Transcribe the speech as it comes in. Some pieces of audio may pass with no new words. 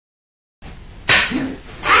Hello,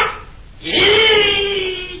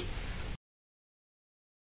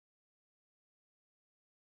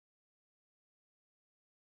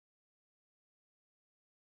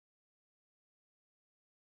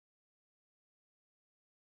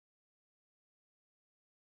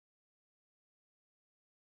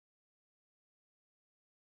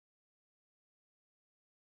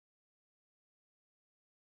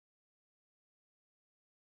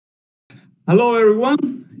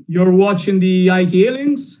 everyone. You're watching the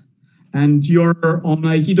Aikido, and you're on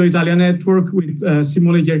Aikido Italia Network with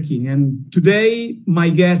Simone Chiarchini. And today, my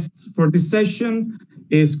guest for this session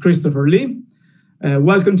is Christopher Lee.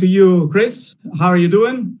 Welcome to you, Chris. How are you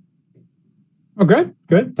doing? Oh, good,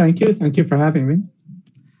 good. Thank you. Thank you for having me.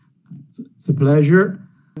 It's a pleasure.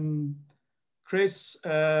 Chris,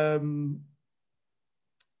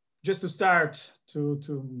 just to start, to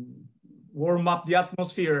warm up the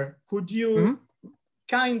atmosphere, could you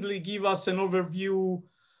kindly give us an overview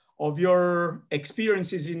of your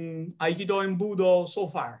experiences in Aikido and Budo so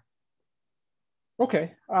far?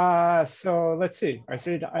 Okay, so let's see. I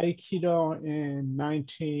started Aikido in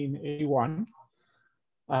 1981.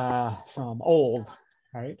 So I'm old,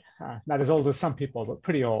 right? Not as old as some people, but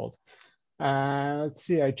pretty old. Let's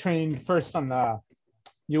see, I trained first on the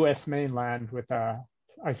US mainland with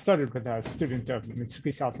I started with a student of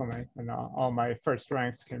Mitsuki Sao Tome, and all my first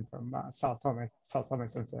ranks came from Sao Tome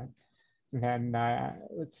Sensei. And then,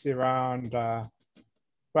 let's see, around,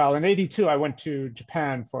 well, in 82, I went to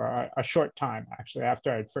Japan for a short time, actually,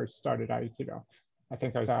 after I first started Aikido. I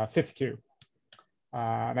think I was fifth kyu.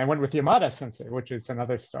 And I went with Yamada Sensei, which is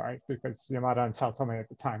another story, because Yamada and Sao Tome at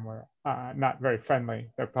the time were not very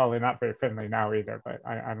friendly. They're probably not very friendly now either, but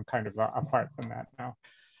I'm kind of apart from that now.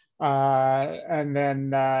 And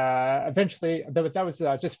then eventually, that was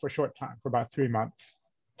just for a short time, for about 3 months.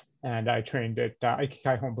 And I trained at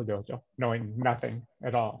Aikikai Hombu Dojo, knowing nothing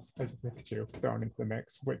at all as a fifth kyu thrown into the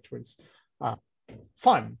mix, which was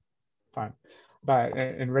fun. But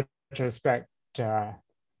in retrospect,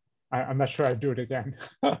 I'm not sure I'd do it again.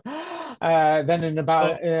 Then in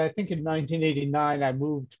about, I think in 1989, I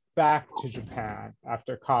moved back to Japan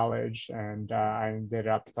after college, and I ended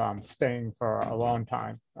up staying for a long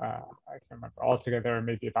time. I can't remember, altogether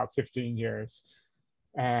maybe about 15 years.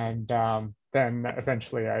 And then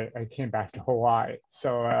eventually I came back to Hawaii.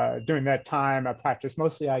 So during that time, I practiced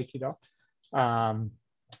mostly Aikido.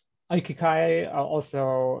 Aikikai,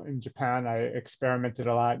 also in Japan, I experimented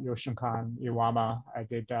a lot, Yoshinkan, Iwama. I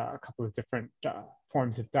did a couple of different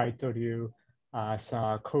forms of Daitoryu,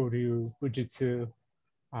 so Koryu, Bujutsu.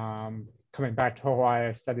 Coming back to Hawaii,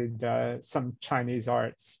 I studied some Chinese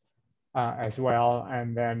arts as well.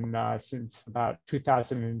 And then since about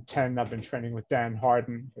 2010, I've been training with Dan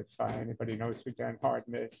Harden, if anybody knows who Dan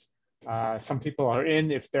Harden is. Some people are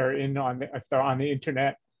in, if they're on the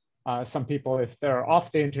internet. Some people, if they're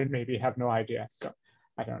off the internet, maybe have no idea. So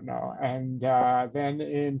I don't know. And then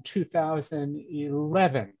in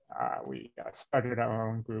 2011, we started our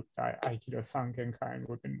own group, Aikido Sangenkai, and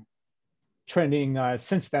we've been training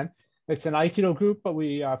since then. It's an Aikido group, but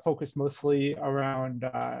we focus mostly around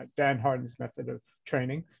Dan Harden's method of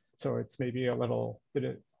training. So it's maybe a little bit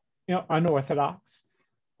of, unorthodox,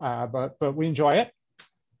 but we enjoy it.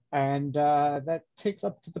 And that takes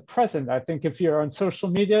up to the present. I think if you're on social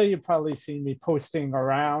media, you've probably seen me posting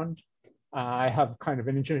around. I have kind of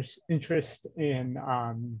an interest in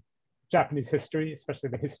Japanese history, especially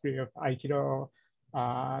the history of Aikido.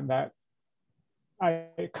 That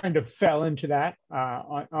I kind of fell into that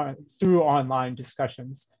through online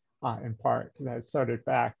discussions, in part, because I started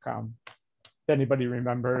back, if anybody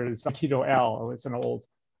remembers, Aikido L. It was an old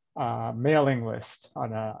mailing list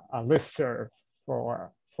on a listserv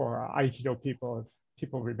for Aikido people, if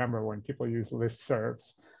people remember when people used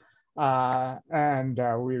listservs. And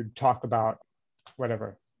we would talk about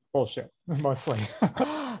whatever, bullshit, mostly,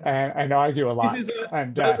 and argue a lot.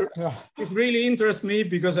 It really interests me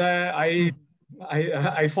because I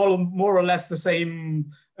follow more or less the same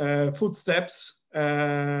footsteps,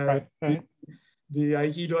 right. the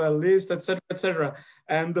Aikido list, etc., etc.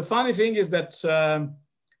 And the funny thing is that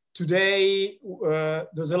today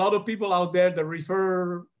there's a lot of people out there that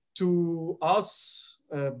refer to us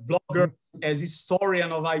bloggers as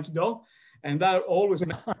historian of Aikido, and that always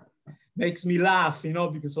makes me laugh,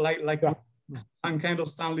 because like some kind of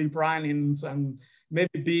Stanley Brannins, and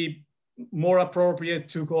maybe be more appropriate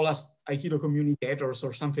to call us Aikido communicators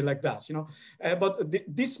or something like that, But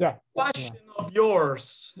this passion of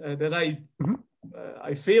yours that I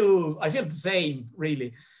feel the same,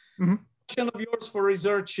 really. Passion of yours for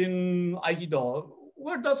research in Aikido,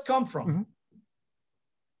 where does it come from?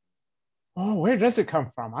 oh, where does it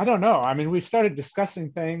come from? I don't know. I mean, we started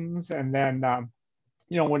discussing things, and then,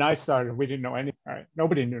 when I started, we didn't know anything, right?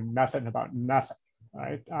 Nobody knew nothing about nothing,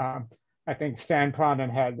 right? I think Stan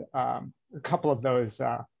Pronin had a couple of those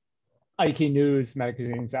Aiki News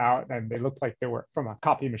magazines out, and they looked like they were from a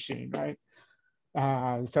copy machine, right?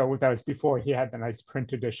 So that was before he had the nice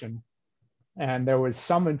print edition. And there was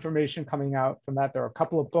some information coming out from that. There were a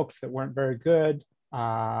couple of books that weren't very good.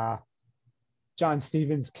 John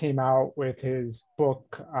Stevens came out with his book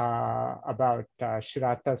about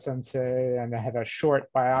Shirata Sensei, and they had a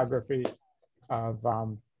short biography of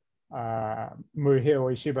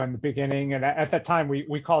Morihiro Ueshiba in the beginning. And at that time,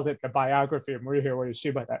 we called it the biography of Morihiro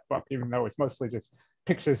Ueshiba, that book, even though it's mostly just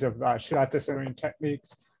pictures of Shirata Sensei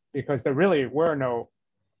techniques, because there really were no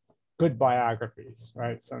good biographies,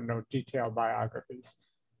 right? So no detailed biographies.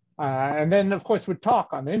 And then, of course, we'd talk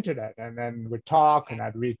on the internet, and then we'd talk, and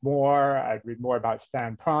I'd read more. I'd read more about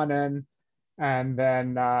Stan Pronin. And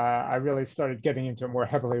then I really started getting into it more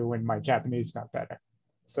heavily when my Japanese got better.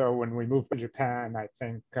 So when we moved to Japan, I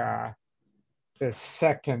think the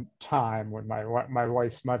second time when my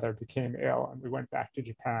wife's mother became ill, and we went back to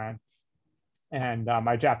Japan, and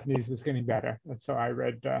my Japanese was getting better. And so I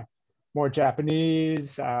read more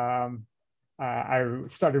Japanese. I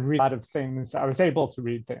started reading a lot of things. I was able to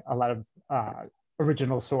read a lot of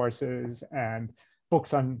original sources and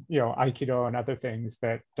books on, Aikido and other things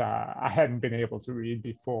that I hadn't been able to read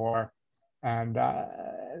before. And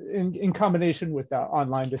in combination with the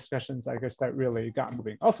online discussions, I guess that really got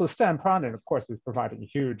moving. Also, Stan Pronin, of course, was providing a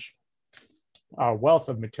huge wealth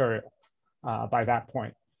of material by that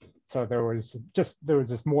point. So there was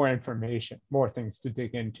just more information, more things to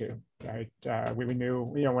dig into, right? We knew,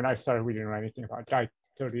 when I started, we didn't know anything about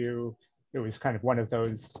Daito-ryu. It was kind of one of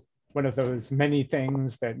those many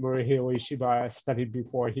things that Morihiro Ueshiba studied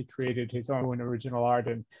before he created his own original art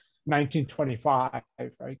in 1925,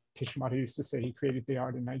 right? Kishimoto used to say he created the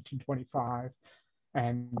art in 1925.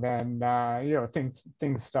 And then,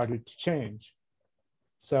 things started to change.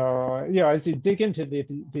 So, as you dig into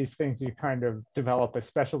these things, you kind of develop a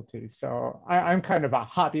specialty. So I'm kind of a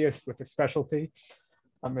hobbyist with a specialty,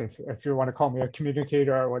 if you want to call me a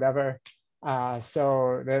communicator or whatever.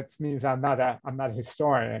 So that means I'm not a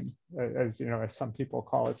historian, as some people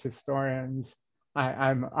call us historians.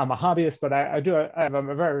 I'm a hobbyist, but I'm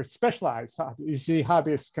a very specialized hobby. You see,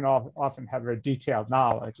 hobbyists can often have very detailed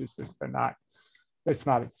knowledge. It's just it's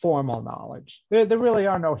not formal knowledge. There really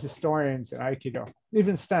are no historians in Aikido.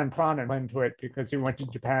 Even Stan Pronin went into it because he went to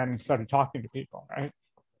Japan and started talking to people, right?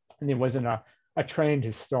 And he wasn't a trained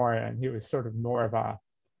historian. He was sort of more of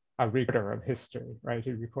a reader of history, right?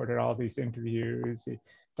 He recorded all these interviews. He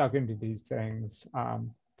dug into these things.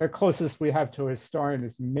 The closest we have to a historian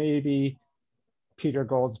is maybe Peter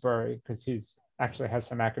Goldsberry, because he's actually has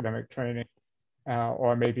some academic training.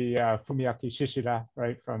 Or maybe Fumiaki Shishida,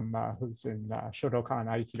 right, from who's in Shodokan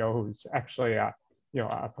Aikido, who's actually a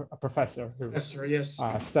professor who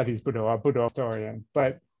studies Budo, a Budo historian.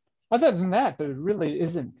 But other than that, there really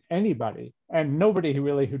isn't anybody, and nobody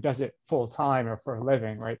who does it full time or for a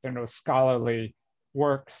living, right? There are no scholarly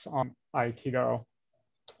works on Aikido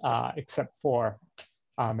except for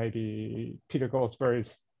maybe Peter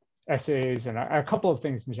Goldsberry's essays and a couple of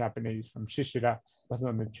things in Japanese from Shishida. One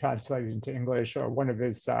of them translated into English, or one of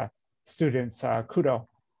his students, Kudo,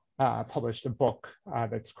 published a book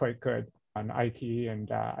that's quite good on Aiki and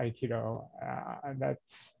Aikido, and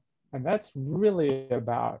that's really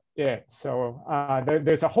about it. So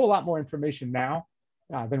there's a whole lot more information now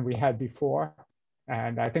than we had before,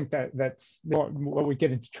 and I think that's what we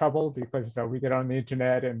get into trouble, because we get on the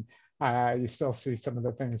internet and you still see some of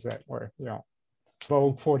the things that were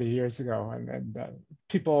vogue 40 years ago, and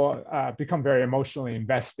people become very emotionally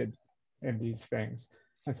invested in these things,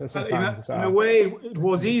 and so sometimes in a way it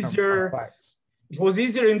was easier. Complex. It was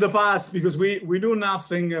easier in the past because we knew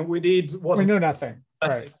nothing, and we did what we knew nothing.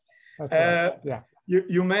 That's right. it. That's right. Yeah.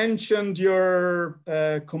 You mentioned your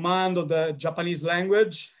command of the Japanese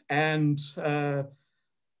language, and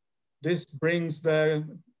this brings the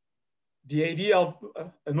idea of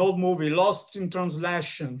an old movie, Lost in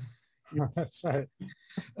Translation. That's right.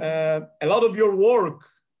 A lot of your work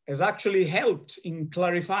has actually helped in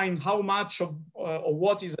clarifying how much of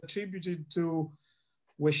what is attributed to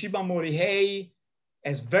Ueshiba Morihei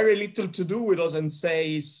has very little to do with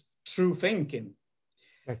Osensei's true thinking.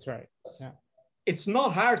 That's right. Yeah. It's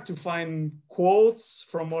not hard to find quotes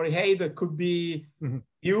from Morihei that could be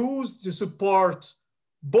used to support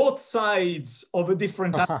both sides of a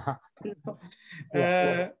different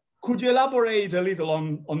Could you elaborate a little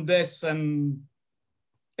on this and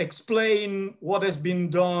explain what has been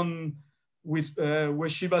done with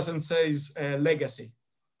Ueshiba Sensei's legacy?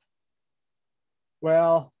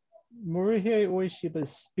 Well, Morihei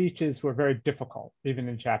Ueshiba's speeches were very difficult, even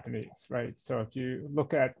in Japanese, right? So if you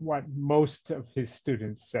look at what most of his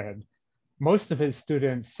students said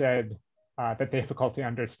that they had difficulty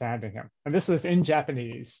understanding him. And this was in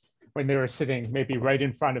Japanese when they were sitting maybe right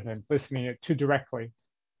in front of him, listening it too directly,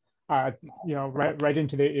 right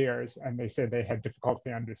into their ears. And they said they had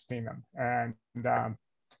difficulty understanding them. And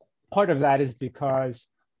part of that is because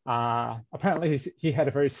apparently he had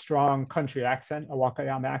a very strong country accent, a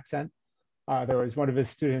Wakayama accent. There was one of his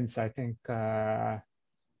students, I think,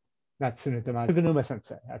 not Suganuma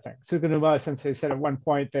sensei, I think. Suganuma sensei said at one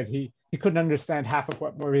point that he couldn't understand half of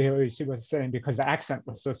what Morihei was saying because the accent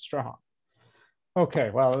was so strong. Okay,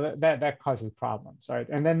 well, that causes problems, right?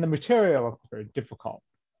 And then the material was very difficult.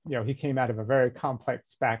 He came out of a very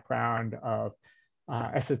complex background of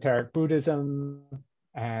esoteric Buddhism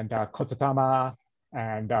and Kototama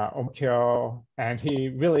and Omkyo, and he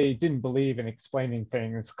really didn't believe in explaining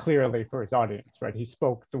things clearly for his audience, right? He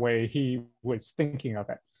spoke the way he was thinking of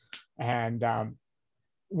it. And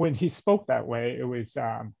when he spoke that way, it was,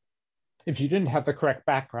 if you didn't have the correct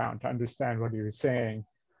background to understand what he was saying,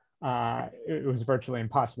 it was virtually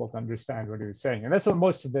impossible to understand what he was saying. And that's what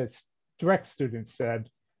most of the direct students said,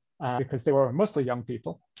 because they were mostly young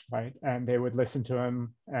people, right? And they would listen to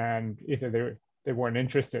him, and either they weren't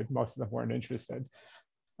interested, most of them weren't interested,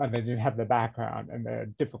 or they didn't have the background and they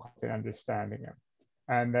had difficulty understanding him.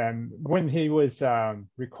 And then when he was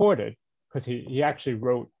recorded, because he actually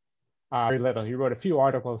wrote very little. He wrote a few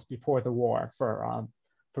articles before the war for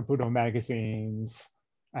Budo magazines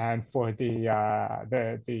and for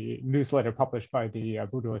the newsletter published by the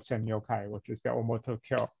Budo Senyokai, which is the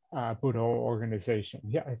Omotokyo Budo organization.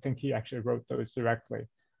 Yeah, I think he actually wrote those directly.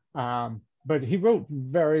 But he wrote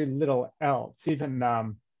very little else. Even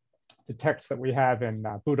the text that we have in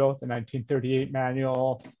Budo, the 1938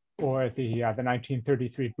 manual, or the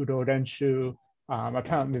 1933 Budo Renshu.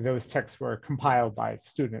 Apparently those texts were compiled by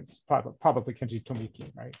students, probably Kenji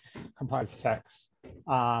Tomiki, right? Compiles texts.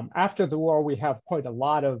 After the war, we have quite a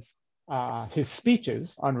lot of his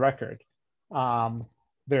speeches on record.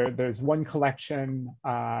 There's one collection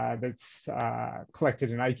that's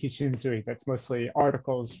collected in Aiki Shinzui that's mostly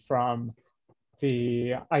articles from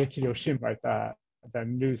the Aikido Shin, right? The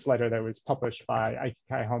newsletter that was published by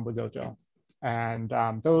Aikikai Honbu Dojo.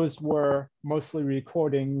 And those were mostly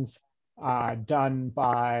recordings done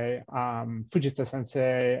by Fujita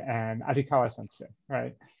sensei and Arikawa sensei,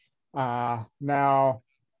 right? Now,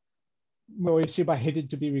 Ueshiba hated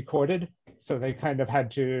to be recorded, so they kind of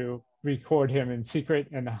had to record him in secret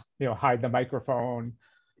and hide the microphone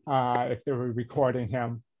if they were recording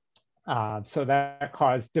him. So that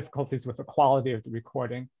caused difficulties with the quality of the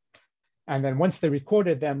recording. And then once they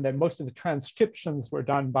recorded them, then most of the transcriptions were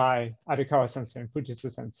done by Arikawa sensei and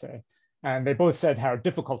Fujita sensei. And they both said how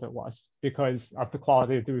difficult it was because of the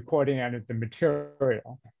quality of the recording and of the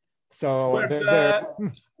material. So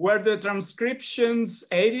were the transcriptions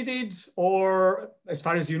edited, or as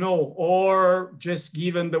far as you know, or just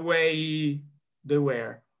given the way they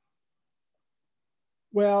were?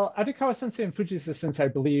 Well, Arikawa sensei and Fujita sensei, I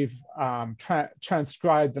believe,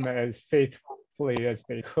 transcribed them as faithfully as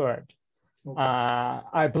they could. Okay.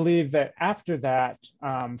 I believe that after that,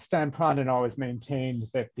 Stan Pronin always maintained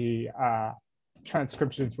that the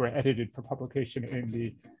transcriptions were edited for publication in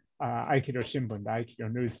the Aikido Shimbun, the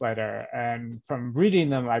Aikido newsletter. And from reading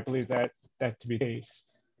them, I believe that to be the case.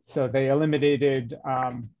 So they eliminated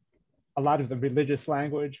a lot of the religious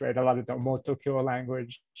language, right? A lot of the Omotokyo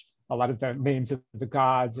language, a lot of the names of the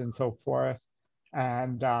gods and so forth.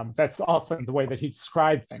 And that's often the way that he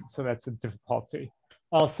described things. So that's a difficulty.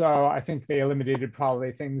 Also, I think they eliminated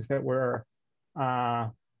probably things that were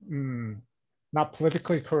not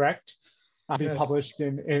politically correct, being published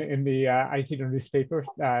in the Aikido newspaper.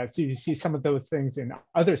 So you see some of those things in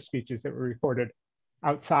other speeches that were recorded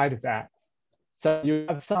outside of that. So you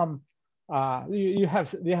have some, you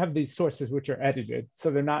have these sources which are edited,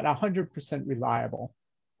 so they're not 100% reliable.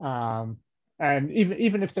 And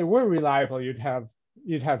even if they were reliable, you'd have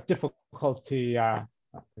difficulty. I'm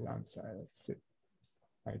sorry, let's see.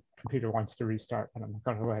 My computer wants to restart, and I'm not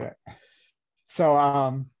going to let it.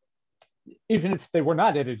 So even if they were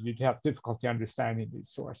not edited, you'd have difficulty understanding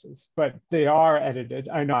these sources, but they are edited.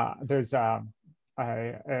 I know there's a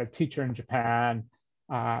teacher in Japan,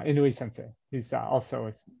 Inui Sensei. He's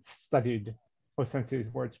also studied O-Sensei's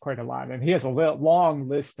words quite a lot, and he has a long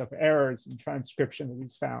list of errors in transcription that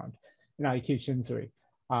he's found in Aiki Shinzui.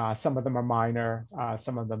 Some of them are minor,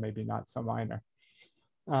 some of them maybe not so minor.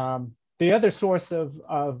 The other source of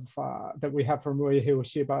that we have from Muihei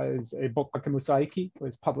Ueshiba is a book, Bakemusaiki. It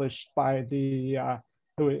was published by the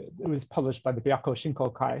Byakko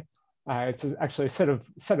Shinkokai. It's actually a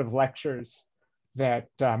set of lectures that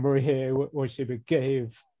Muihei Ueshiba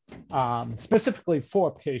gave specifically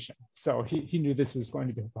for Keishin. So he knew this was going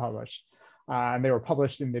to be published. And they were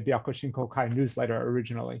published in the Byakko Shinkokai newsletter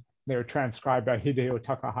originally. They were transcribed by Hideo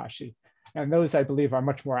Takahashi. And those, I believe, are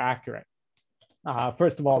much more accurate.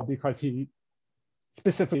 First of all, because he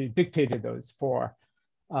specifically dictated those for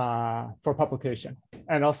publication.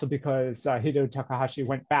 And also because Hideo Takahashi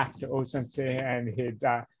went back to O-sensei and he'd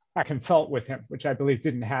consult with him, which I believe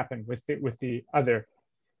didn't happen with the other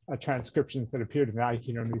transcriptions that appeared in the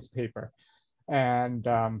Aikido newspaper. And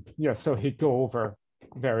so he'd go over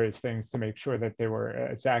various things to make sure that they were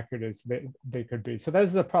as accurate as they could be. So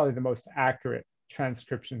those are probably the most accurate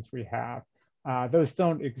transcriptions we have. Those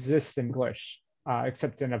don't exist in English,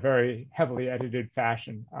 except in a very heavily edited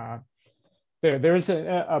fashion. There is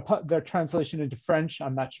their translation into French.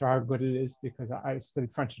 I'm not sure how good it is because I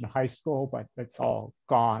studied French in high school, but it's all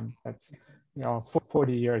gone. That's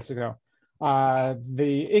 40 years ago.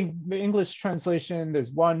 The English translation,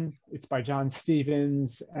 there's one. It's by John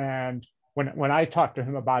Stevens, and when I talked to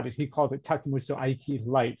him about it, he called it Takemuso Aiki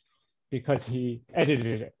Light because he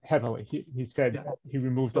edited it heavily. He said he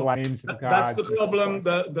removed the names of the gods. That's the problem.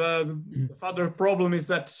 The further problem is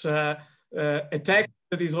that a text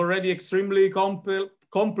that is already extremely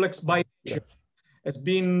complex by nature has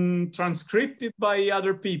been transcribed by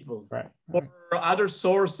other people or other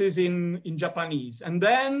sources in Japanese, and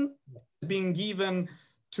then it's being given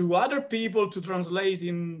to other people to translate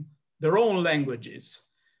in their own languages.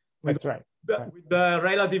 With the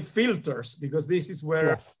relative filters, because this is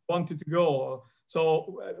where I wanted to go.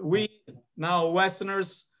 So we now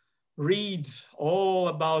Westerners read all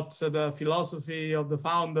about the philosophy of the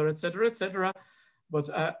founder, et cetera, but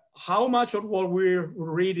how much of what we're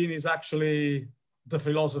reading is actually the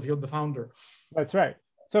philosophy of the founder? That's right.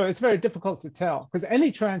 So it's very difficult to tell because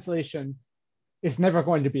any translation is never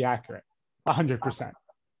going to be accurate, 100%,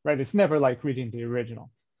 right? It's never like reading the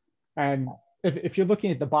original. And if you're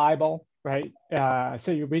looking at the Bible, right?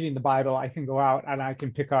 So you're reading the Bible, I can go out and I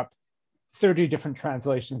can pick up 30 different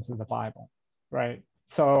translations of the Bible, right?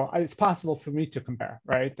 So it's possible for me to compare,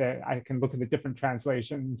 right? That I can look at the different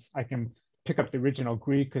translations. I can pick up the original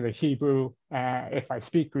Greek or the Hebrew. If I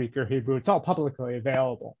speak Greek or Hebrew, it's all publicly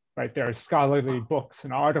available, right? There are scholarly books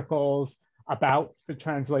and articles about the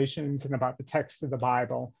translations and about the text of the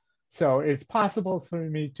Bible. So it's possible for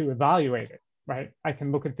me to evaluate it, right? I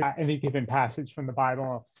can look at any given passage from the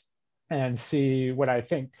Bible and see what I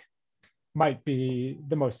think might be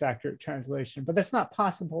the most accurate translation. But that's not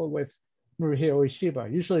possible with Muihei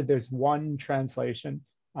Ueshiba. Usually there's one translation,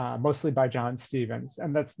 mostly by John Stevens.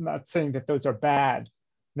 And that's not saying that those are bad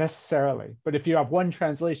necessarily. But if you have one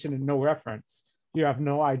translation and no reference, you have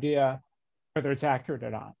no idea whether it's accurate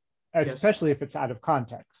or not, especially if it's out of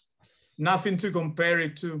context. Nothing to compare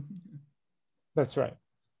it to. That's right.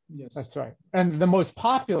 Yes, that's right. And the most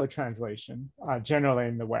popular translation, generally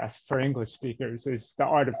in the West for English speakers, is The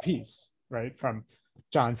Art of Peace, right, from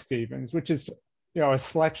John Stevens, which is a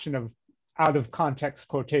selection of out of context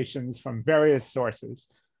quotations from various sources.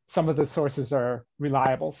 Some of the sources are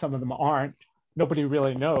reliable, some of them aren't. Nobody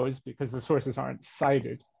really knows because the sources aren't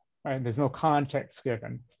cited, right? And there's no context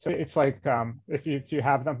given. So it's like if you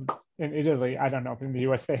have them in Italy, I don't know, if in the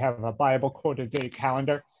US they have a Bible quote a day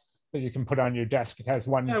calendar that you can put on your desk. It has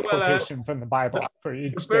one quotation from the Bible for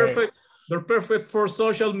each day. They're perfect for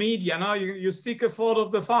social media. Now you stick a photo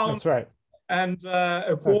of the founder. That's right. And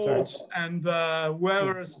a quote, and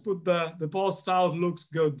whoever has put the post out looks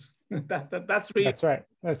good. That's really. That's right.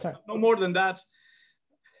 That's right. No more than that.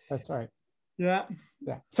 That's right. Yeah.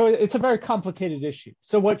 Yeah. So it's a very complicated issue.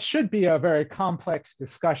 So what should be a very complex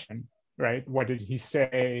discussion, right? What did he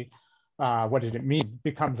say? What did it mean?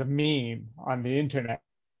 Becomes a meme on the internet.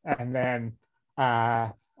 And then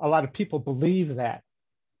a lot of people believe that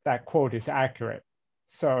that quote is accurate.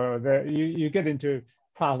 So you get into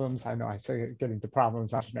problems. I know I say get into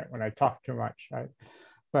problems on the internet when I talk too much, right?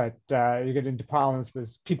 But you get into problems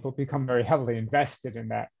because people become very heavily invested in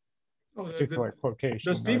that particular quotation.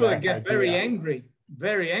 There's people that get very angry.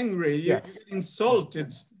 You get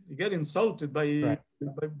insulted. You get insulted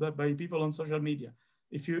by people on social media.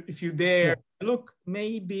 If you dare look,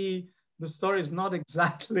 maybe the story is not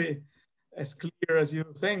exactly as clear as you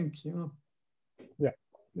think,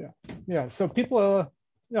 Yeah. So people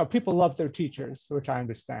love their teachers, which I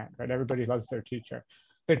understand, right? Everybody loves their teacher.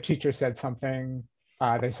 Their teacher said something,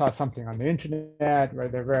 they saw something on the internet where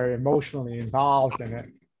they're very emotionally involved in it.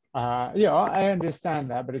 You know, I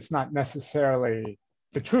understand that, but it's not necessarily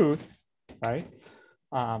the truth, right?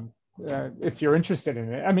 If you're interested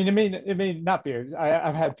in it, I mean, it may not be.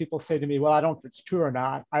 I've had people say to me, "Well, I don't know if it's true or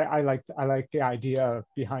not. I like the idea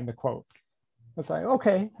behind the quote." It's like,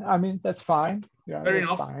 okay, I mean, that's fine. Yeah, Fair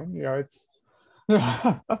that's enough. fine. You know, it's.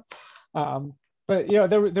 But you know,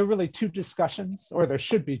 there are really two discussions, or there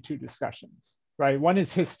should be two discussions, right? One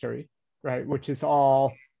is history, right, which is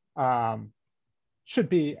all should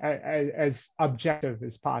be as objective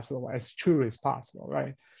as possible, as true as possible,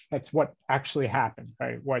 right? That's what actually happened,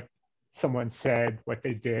 right? What someone said, what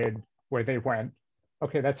they did, where they went.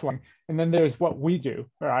 Okay, that's one. And then there's what we do,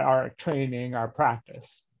 right? Our training, our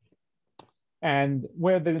practice. And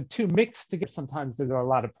where the two mix together, sometimes there's a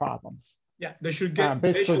lot of problems. Yeah, they should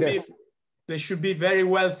be very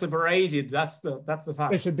well separated. That's the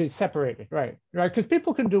fact. They should be separated, right? Because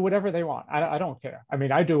people can do whatever they want. I don't care. I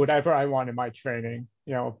mean, I do whatever I want in my training.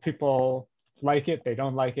 You know, people like it, they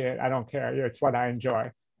don't like it. I don't care. It's what I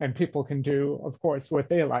enjoy. And people can do, of course, what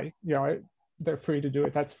they like. You know, they're free to do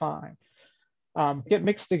it. That's fine. Get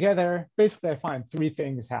mixed together. Basically, I find three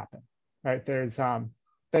things happen, right? There's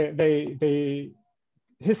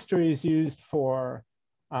history is used for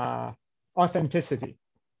authenticity,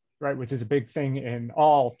 right, which is a big thing in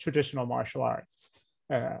all traditional martial arts.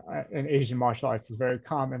 In Asian martial arts, it's very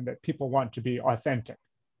common that people want to be authentic,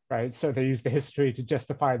 right? So they use the history to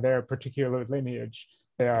justify their particular lineage,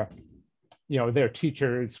 their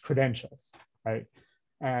teachers' credentials, right?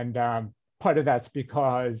 And part of that's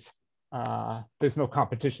because there's no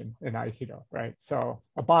competition in Aikido, right? So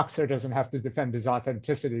a boxer doesn't have to defend his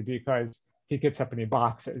authenticity because he gets up and he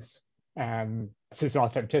boxes, and it's his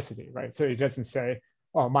authenticity, right? So he doesn't say,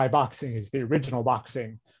 "Oh, my boxing is the original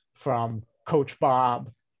boxing from Coach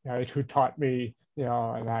Bob, right, who taught me, you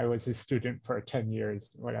know, and I was his student for 10 years,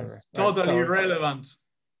 whatever." It's totally irrelevant.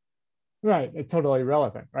 Right, it's totally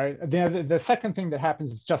irrelevant, right? The second thing that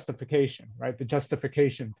happens is justification, right? The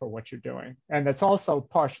justification for what you're doing. And that's also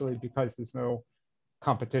partially because there's no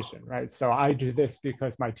competition, right? So I do this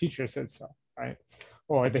because my teacher said so, right?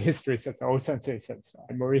 Or the history says so, sensei said so.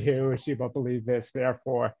 Morihei Ueshiba believed this,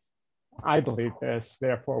 therefore I believe this,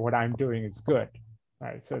 therefore what I'm doing is good,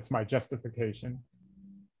 right? So it's my justification.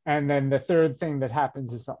 And then the third thing that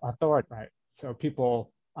happens is authority, right? So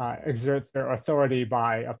people exert their authority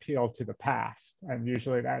by appeal to the past. And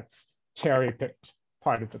usually that's cherry-picked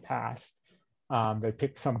part of the past. They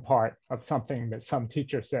pick some part of something that some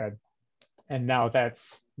teacher said, and now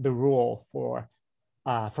that's the rule for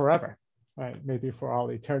forever, right? Maybe for all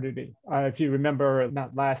eternity. If you remember,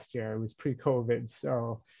 not last year, it was pre-COVID,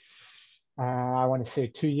 so I want to say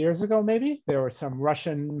 2 years ago, maybe, there were some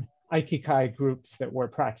Russian Aikikai groups that were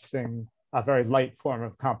practicing a very light form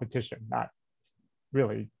of competition, not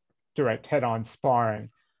really direct head-on sparring,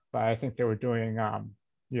 but I think they were doing,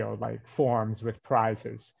 like forms with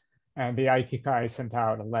prizes. And the Aikikai sent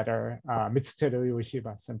out a letter, Mitsuteru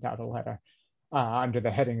Ueshiba sent out a letter under the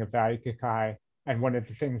heading of the Aikikai. And one of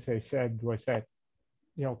the things they said was that,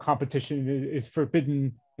 you know, competition is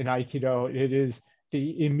forbidden in Aikido. It is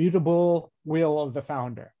the immutable will of the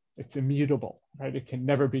founder. It's immutable, right? It can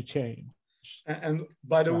never be changed. And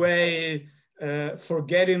by the way,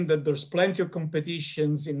 forgetting that there's plenty of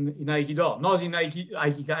competitions in Aikido, not in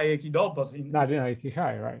Aikido, but not in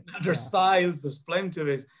Aikikai, right? Other styles, there's plenty of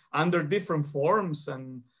it under different forms,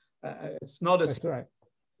 and it's not a That's right.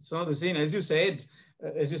 It's not a sin, as you said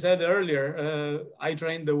earlier. I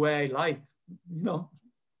train the way I like, you know.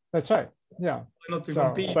 That's right. Yeah. Not to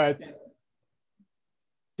compete. But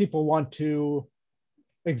people want to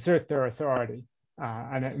exert their authority.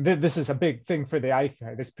 And this is a big thing for the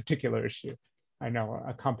Aikikai, this particular issue. I know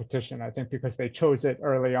a competition, I think, because they chose it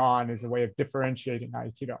early on as a way of differentiating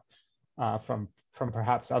Aikido from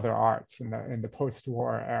perhaps other arts in the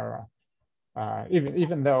post-war era.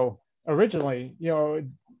 Even though originally, you know,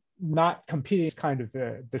 not competing is kind of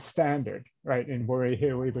the standard, right, in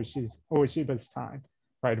Morihei Ueshiba's time,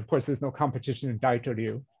 right? Of course, there's no competition in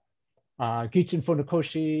Daito-ryu. Gichin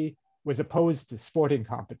Funakoshi was opposed to sporting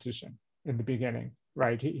competition in the beginning,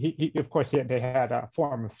 right? He of course, they had a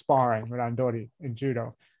form of sparring, randori, in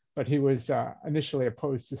judo, but he was initially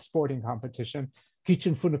opposed to sporting competition.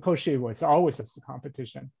 Gichin Funakoshi was always a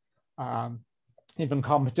competition. Even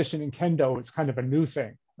competition in kendo was kind of a new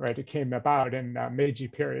thing, right? It came about in Meiji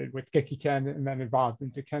period with Gekiken and then evolved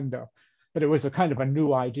into kendo. But it was a kind of a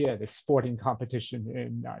new idea, this sporting competition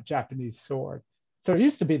in Japanese sword. So it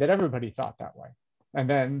used to be that everybody thought that way. And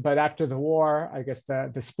then, but after the war, I guess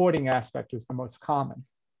the sporting aspect was the most common.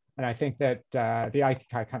 And I think that the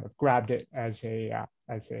Aikikai kind of grabbed it as a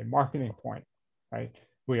marketing point, right?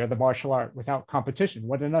 we are the martial art without competition.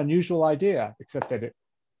 What an unusual idea, except that it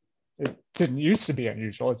didn't used to be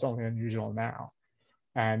unusual. It's only unusual now.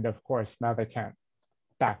 And of course, now they can't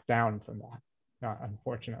back down from that,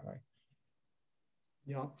 unfortunately.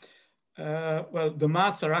 Yeah. Well, the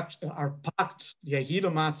mats are packed. The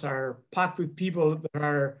Aikido mats are packed with people that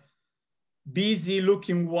are busy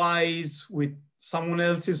looking wise with someone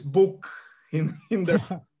else's book in their.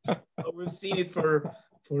 We've seen it for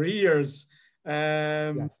years.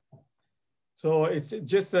 Yes. So it's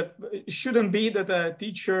just that it shouldn't be that a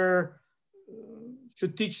teacher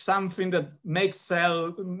should teach something that makes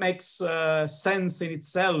sense in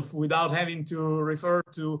itself without having to refer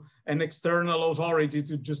to an external authority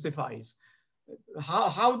to justify it.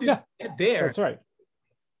 How did we get there? That's right.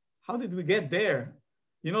 How did we get there?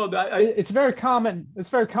 You know, it's very common. It's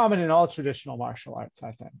very common in all traditional martial arts,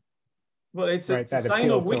 I think. Well, it's a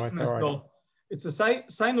sign of weakness, though. It's a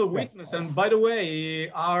sign of weakness. And by the way,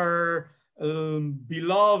 our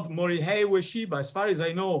beloved Morihei Ueshiba, as far as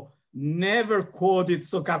I know, never quoted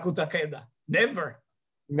Sokaku Takeda. Never.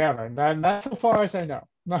 Never. Not so far as I know.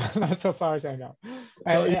 Not so far as I know.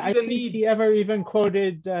 So I think he ever even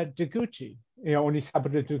quoted Deguchi, when he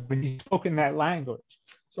spoke in that language.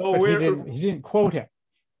 So he didn't quote him.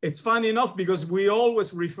 It's funny enough because we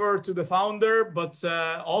always refer to the founder, but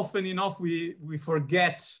often enough we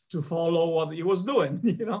forget to follow what he was doing.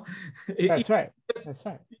 That's right. That's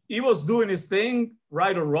right. He was doing his thing,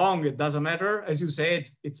 right or wrong. It doesn't matter. As you said,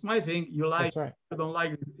 it's my thing. You like, right. You don't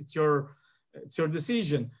like it. It's your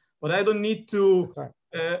decision. But I don't need to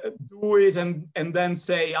do it and then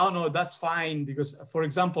say, oh no, that's fine. Because, for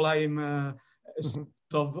example, I'm a student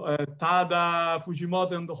of Tada,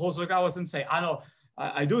 Fujimoto, and the Hosokawa Sensei. I know.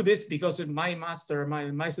 I do this because my master,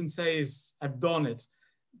 my senseis have done it.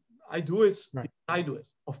 I do it. Right. I do it.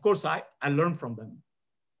 Of course, I learn from them,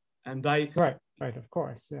 and right, of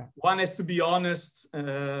course, yeah. One has to be honest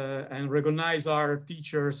and recognize our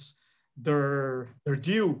teachers their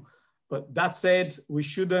due. But that said, we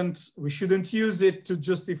shouldn't use it to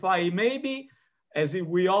justify maybe, as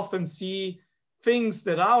we often see, things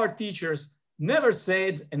that our teachers never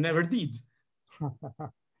said and never did.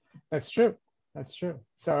 That's true. That's true.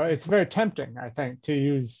 So it's very tempting, I think, to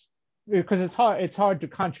use, because it's hard to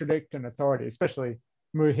contradict an authority, especially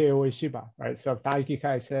Morihei Ueshiba, right? So if the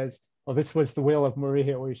Aikikai says, well, this was the will of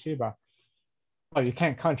Morihei Ueshiba, well, you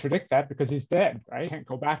can't contradict that because he's dead, right? You can't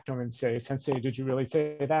go back to him and say, Sensei, did you really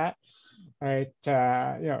say that? Right?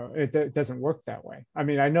 It doesn't work that way. I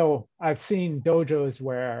mean, I know I've seen dojos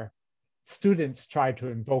where students try to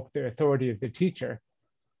invoke the authority of the teacher,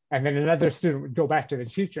 and then another student would go back to the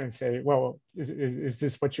teacher and say, well, is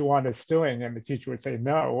this what you want us doing? And the teacher would say,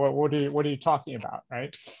 no, what are you talking about,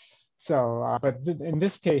 right? So, but in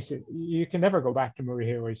this case, you can never go back to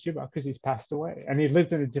Morihei Ueshiba because he's passed away. And he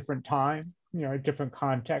lived in a different time, a different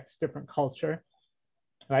context, different culture,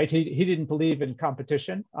 right? He didn't believe in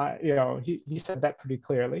competition. He said that pretty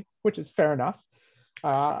clearly, which is fair enough.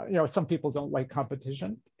 Some people don't like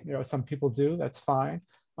competition. Some people do, that's fine.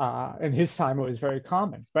 In his time, it was very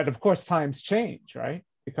common. But of course, times change, right?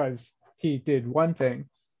 Because he did one thing,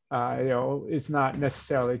 it's not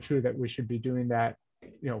necessarily true that we should be doing that,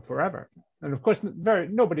 forever. And of course,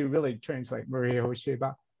 nobody really trains like Morihei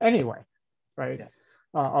Ueshiba anyway, right? Yeah.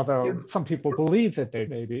 Although some people believe that they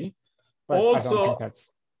may be, but I don't think that's...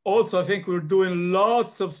 Also, I think we're doing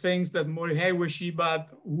lots of things that Morihei Ueshiba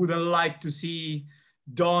wouldn't like to see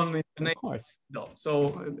done in the next. No,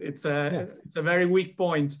 so it's a very weak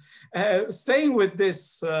point. Staying with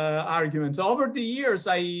this argument, over the years,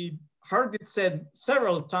 I heard it said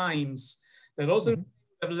several times that also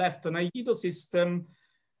have left an Aikido system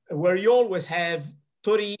where you always have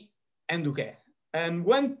Tori and Uke. And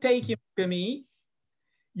when taking Ukemi,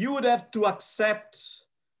 you would have to accept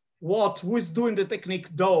what who is doing the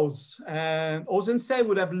technique does. And Osensei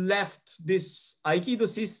would have left this Aikido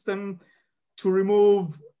system to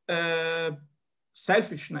remove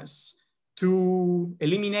selfishness, to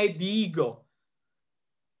eliminate the ego.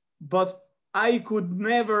 But I could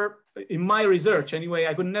never, in my research anyway,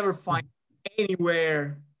 I could never find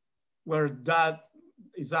anywhere where that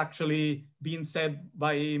is actually being said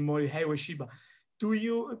by Morihei Ueshiba.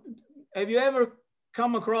 Have you ever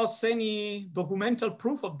come across any documental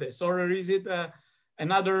proof of this, or is it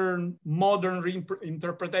another modern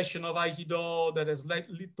reinterpretation of Aikido that has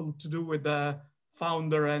little to do with the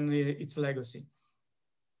founder and its legacy?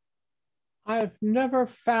 I've never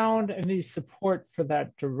found any support for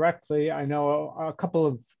that directly. I know a couple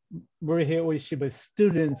of Morihei Ueshiba's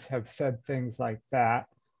students have said things like that.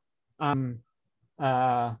 I'm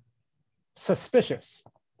suspicious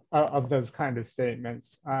of those kind of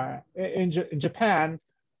statements. In Japan,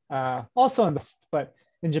 Also in the, but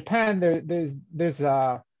in Japan, there's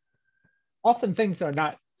often things are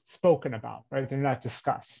not spoken about, right? They're not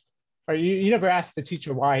discussed. Right? You never ask the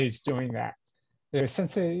teacher why he's doing that. They're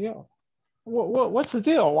sensei, you know, what's the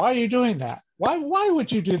deal? Why are you doing that? Why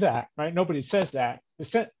would you do that? Right? Nobody says that.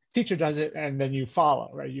 The teacher does it, and then you follow,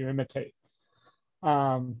 right? You imitate.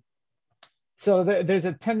 So there's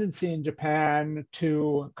a tendency in Japan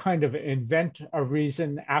to kind of invent a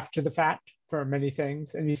reason after the fact for many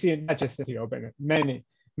things. And you see it not just in Aikido, but in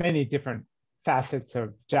many different facets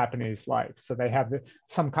of Japanese life. So they have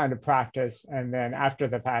some kind of practice, and then after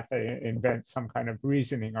the fact, they invent some kind of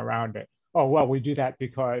reasoning around it. Oh, well, we do that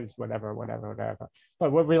because whatever.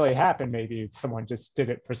 But what really happened, maybe someone just did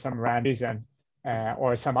it for some random reason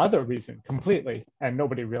or some other reason completely, and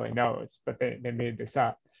nobody really knows, but they made this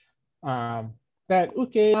up. That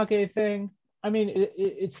uke thing, I mean,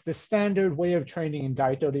 it's the standard way of training in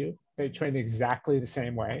Daito-ryu. They train exactly the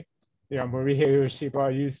same way. You know, Morihei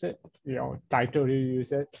Ueshiba used it, you know, Daito-ryu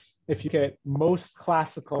used it. If you get most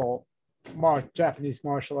classical Japanese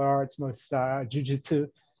martial arts, most jujitsu,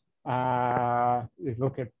 you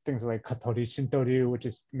look at things like Katori Shinto-ryu, which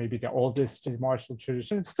is maybe the oldest martial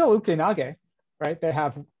tradition, it's still uke-nage, right? They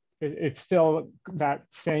have, it's still that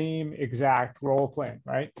same exact role playing,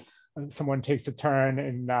 right? And someone takes a turn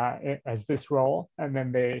in as this role, and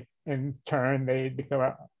then they, in turn, they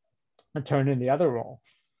go a turn in the other role.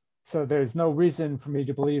 So there's no reason for me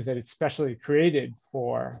to believe that it's specially created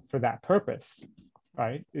for that purpose,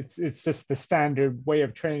 right? It's just the standard way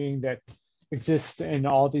of training that exists in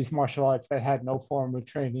all these martial arts that had no form of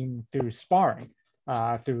training through sparring,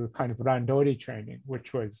 through kind of randori training,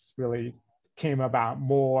 which was really came about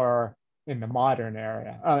more in the modern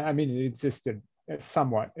area. I mean, it existed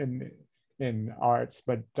somewhat in arts,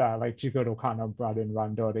 but like Jigoro Kano brought in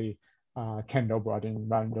randori, Kendo brought in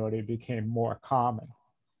randori, became more common.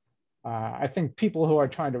 I think people who are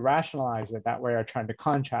trying to rationalize it that way are trying to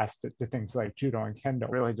contrast it to things like Judo and Kendo,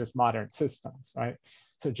 really just modern systems, right?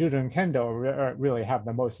 So Judo and Kendo really have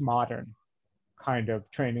the most modern kind of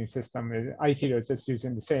training system. Aikido is just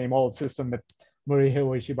using the same old system that Morihei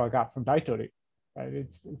Ueshiba got from Daito-ryu, right?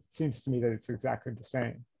 It seems to me that it's exactly the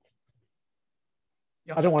same.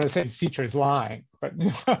 Yep. I don't want to say the teacher is lying, but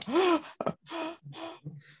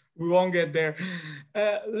we won't get there.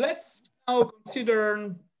 Let's now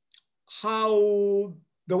consider how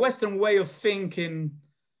the Western way of thinking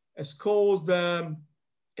has caused a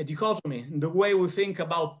dichotomy in the way we think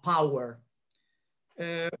about power.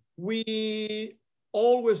 We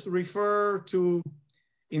always refer to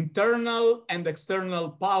internal and external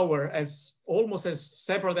power as almost as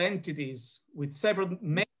separate entities with separate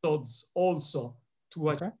methods also to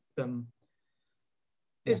achieve them.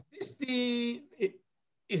 Yeah.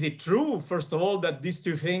 Is it true, first of all, that these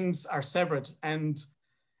two things are separate? And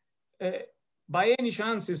by any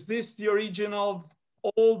chance, is this the origin of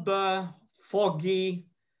all the foggy,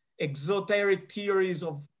 exoteric theories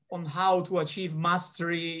on how to achieve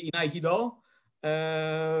mastery in Aikido?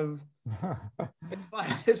 As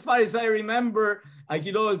far as I remember,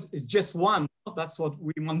 Aikido is just one. That's what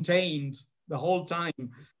we maintained the whole time.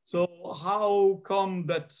 So how come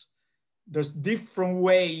that there's different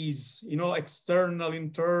ways, you know, external,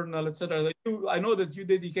 internal, etc. I know that you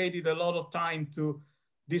dedicated a lot of time to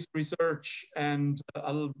this research, and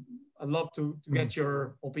I'd love to get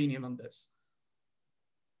your opinion on this.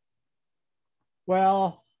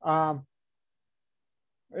 Well,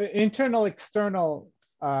 internal, external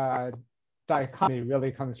dichotomy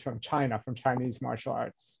really comes from China, from Chinese martial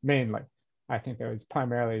arts, mainly. I think it was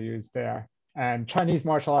primarily used there. And Chinese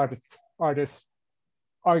martial artists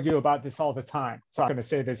argue about this all the time. So I'm going to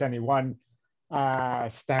say there's any one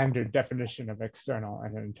standard definition of external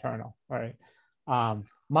and internal, right?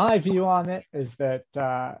 My view on it is that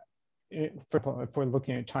if we're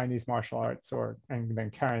looking at Chinese martial arts and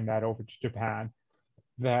then carrying that over to Japan,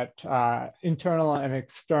 that internal and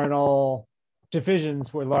external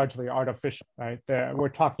divisions were largely artificial, right? We're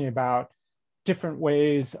talking about different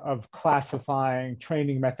ways of classifying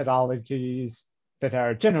training methodologies that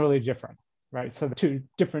are generally different, right? So the two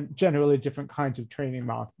generally different kinds of training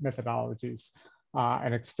methodologies,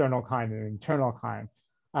 an external kind and an internal kind.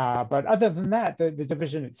 But other than that, the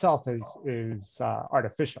division itself is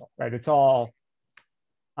artificial, right? It's all,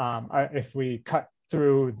 if we cut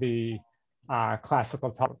through the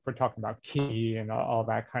classical topic, we're talking about ki and all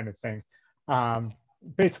that kind of thing.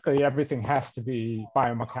 Basically, everything has to be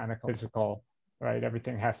biomechanical, physical, right?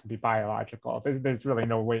 Everything has to be biological. There's really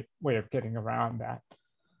no way of getting around that.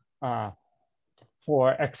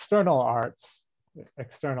 For external arts,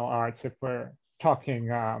 if we're talking,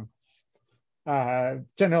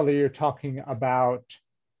 generally you're talking about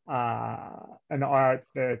an art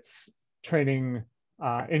that's training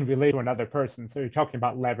in relation to another person. So you're talking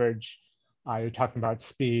about leverage, you're talking about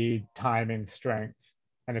speed, timing, strength.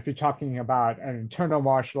 And if you're talking about an internal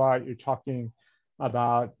martial art, you're talking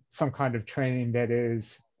about some kind of training that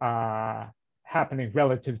is happening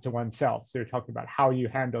relative to oneself. So you're talking about how you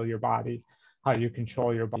handle your body, how you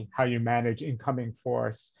control your body, how you manage incoming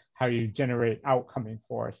force, how you generate outcoming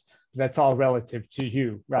force. That's all relative to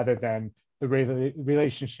you rather than the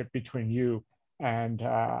relationship between you and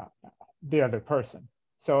the other person.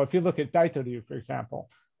 So if you look at Daito-ryu, for example,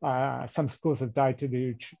 some schools of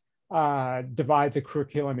Daito-ryu divide the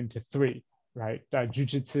curriculum into three, right?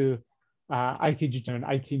 Jujitsu, Aikijutsu, and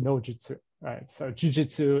Aiki-no-jutsu, right? So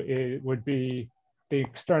Jujitsu would be the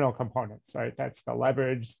external components, right? That's the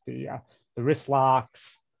leverage, the wrist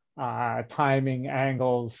locks, timing,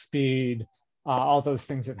 angles, speed, all those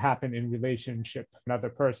things that happen in relationship to another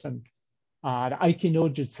person. The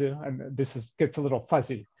Aiki-no-jutsu, and this gets a little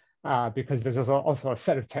fuzzy because there's also a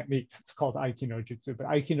set of techniques. It's called Aiki-no-jutsu, but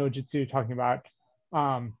Aiki-no-jutsu, you're talking about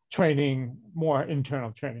training, more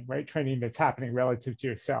internal training, right? Training that's happening relative to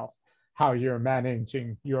yourself, how you're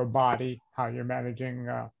managing your body, how you're managing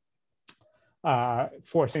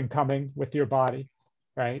force incoming with your body,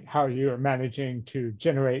 right? How you're managing to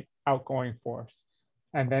generate outgoing force.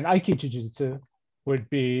 And then Aiki-jujutsu would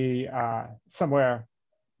be somewhere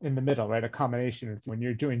in the middle, right? A combination of when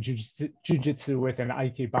you're doing jujitsu with an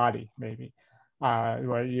Aiki body, maybe,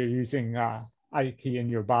 where you're using Aiki in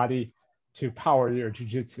your body to power your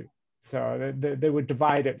jujitsu. So they would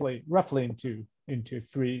divide it roughly into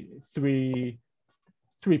three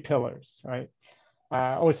pillars, right?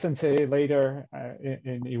 O-sensei later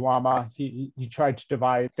in Iwama, he tried to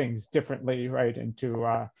divide things differently, right?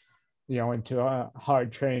 Into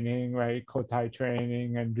hard training, right? Kotai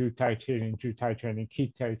training and Rutai training, Jutai training,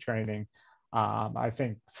 Kitai training. I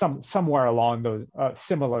think somewhere along those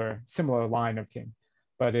similar line of king,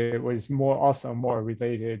 but it was also more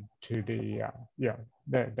related to the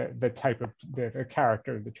type of the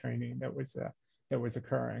character of the training that was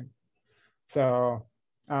occurring. So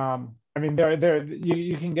I mean,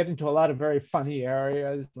 you can get into a lot of very funny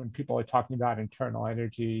areas when people are talking about internal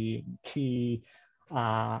energy, ki,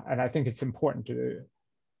 and I think it's important to,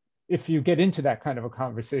 if you get into that kind of a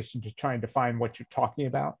conversation, to try and define what you're talking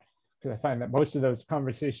about, because I find that most of those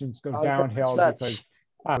conversations go downhill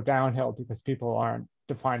because people aren't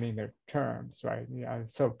defining their terms, right? Yeah,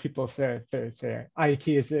 so people say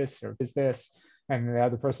Aiki is this or is this, and the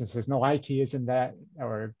other person says no, Aiki isn't that,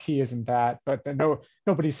 or ki isn't that, but then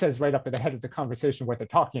nobody says right up at the head of the conversation what they're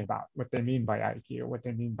talking about, what they mean by Aiki or what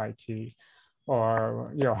they mean by ki,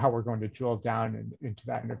 or how we're going to drill down into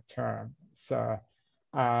that term. So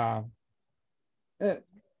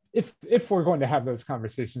if we're going to have those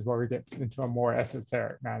conversations where we get into a more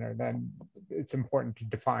esoteric manner, then it's important to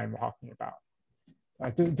define what we're talking about.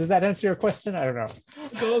 Does that answer your question? I don't know.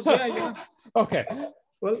 It does, yeah. Okay.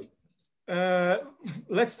 Well,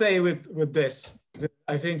 let's stay with this.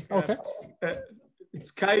 I think okay.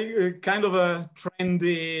 It's kind of a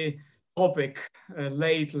trendy topic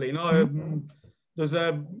lately. There's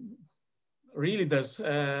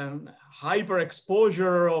hyper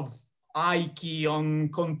exposure of Aiki on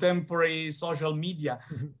contemporary social media.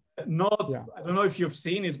 I don't know if you've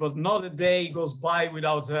seen it, but not a day goes by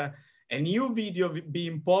without a new video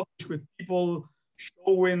being published with people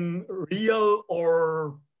showing real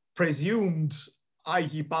or presumed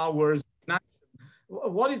Aiki powers in action.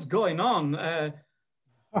 What is going on?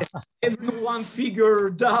 Everyone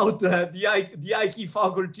figured out the Aiki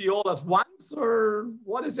faculty all at once, or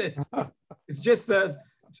what is it? It's just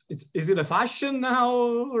is it a fashion now,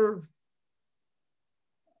 or?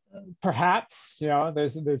 Perhaps,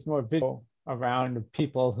 there's more video around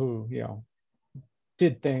people who,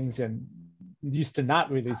 did things and used to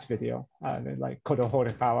not release video, like Kodo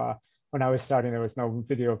Horikawa. When I was starting, there was no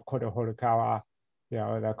video of Kodo Horikawa.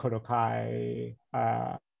 The Kodokai,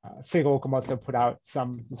 Seigo Okamoto put out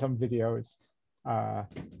some videos.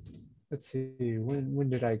 Let's see, when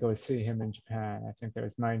did I go see him in Japan? I think that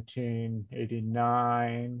was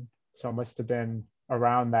 1989. So it must have been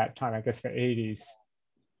around that time, I guess the 80s,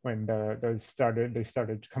 when they started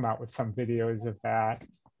to come out with some videos of that.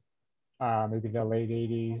 Maybe the late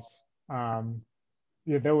 80s.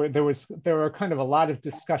 There were kind of a lot of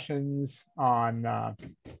discussions on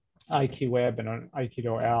AikiWeb and on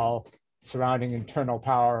Aikido L surrounding internal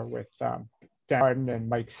power with Dan Harden and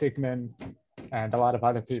Mike Sigmund and a lot of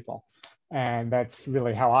other people. And that's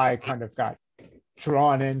really how I kind of got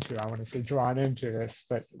drawn into this,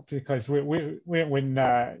 but because when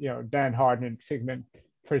Dan Harden and Sigmund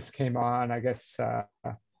first came on, I guess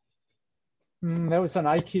That was on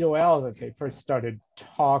Aikido L that they first started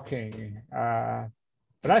talking.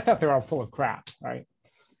 But I thought they were all full of crap, right?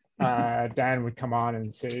 Dan would come on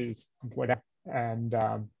and say whatever, and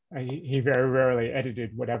he very rarely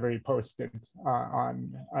edited whatever he posted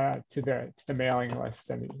on to the mailing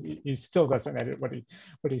list, and he still doesn't edit what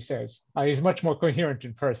he says. He's much more coherent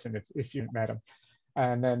in person if you met him.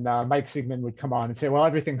 And then Mike Sigmund would come on and say, well,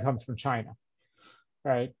 everything comes from China,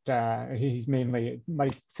 right?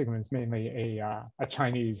 Mike Sigmund's mainly a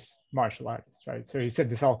Chinese martial artist, right? So he said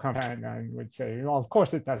this all comes from China, and would say, well, of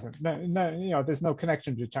course it doesn't. No, there's no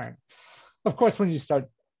connection to China. Of course, when you start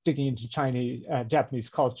digging into Japanese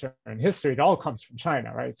culture and history, it all comes from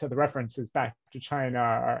China, right? So the references back to China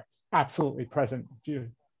are absolutely present. If you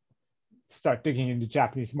start digging into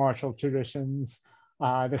Japanese martial traditions,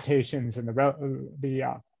 the citations and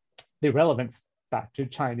the relevance back to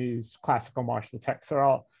Chinese classical martial texts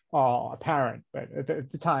are all apparent, but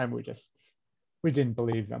at the time we didn't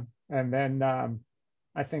believe them. And then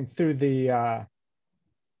I think through the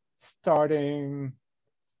starting,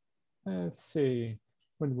 let's see,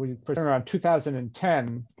 when we first around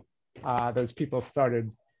 2010, those people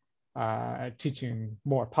started teaching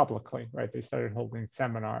more publicly, right? They started holding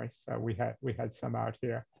seminars. We had some out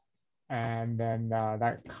here. And then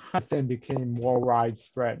that kind of then became more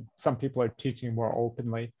widespread. Some people are teaching more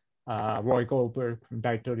openly. Roy Goldberg from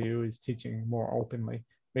Daitoryu is teaching more openly.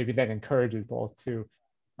 Maybe that encourages both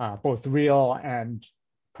real and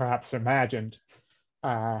perhaps imagined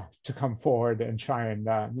to come forward and try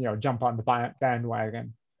and jump on the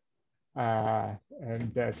bandwagon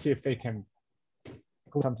and see if they can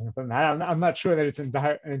do something from that. I'm not sure that it's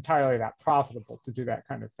entirely that profitable to do that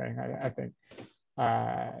kind of thing. I think.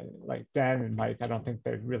 Like Dan and Mike, I don't think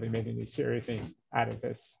they've really made any serious thing out of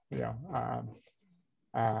this.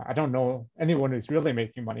 I don't know anyone who's really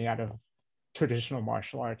making money out of traditional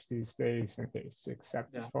martial arts these days,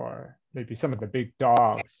 except for maybe some of the big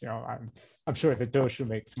dogs. I'm sure the Doshu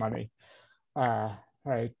makes money,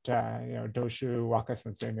 right? Doshu, Waka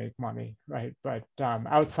Sensei make money, right? But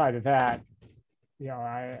outside of that,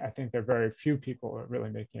 I think there are very few people who are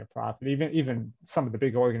really making a profit. Even some of the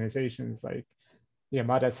big organizations like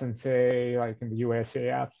Yamada Sensei, like in the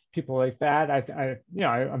USAF, people like that.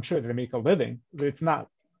 I'm sure they make a living, but it's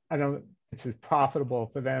as profitable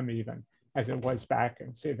for them even as it was back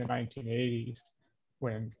in, say, the 1980s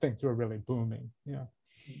when things were really booming.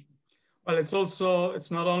 Well, it's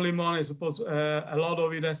not only money. I suppose a lot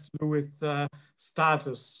of it has to do with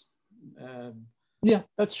status. Yeah,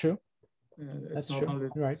 that's true. That's true. Only...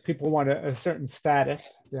 Right. People want a certain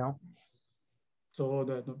status, So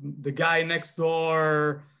the guy next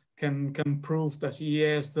door can prove that he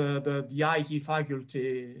has the Aiki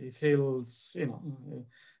faculty. He feels,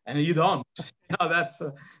 and you don't. That's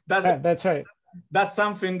right. That's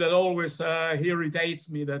something that always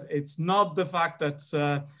irritates me. That it's not the fact that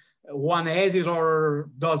one has it or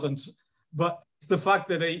doesn't, but it's the fact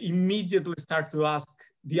that they immediately start to ask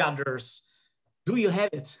the others, "Do you have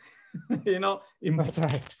it?" That's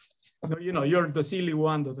right. You're the silly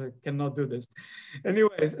one that cannot do this.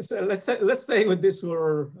 Anyway, so let's stay with this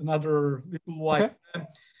for another little while. Okay.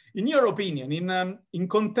 In your opinion, in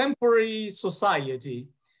contemporary society,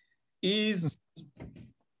 is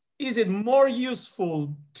it more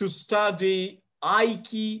useful to study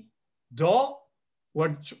Aikido,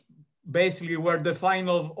 where the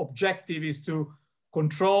final objective is to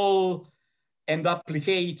control and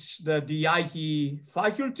applicate the Aiki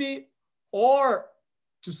faculty, or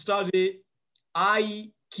to study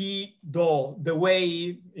Aikido, the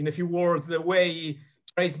way, in a few words, the way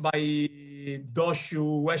traced by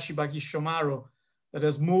Doshu Ueshiba Kishomaru, that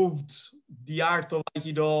has moved the art of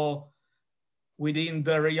Aikido within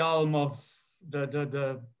the realm of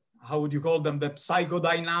the how would you call them, the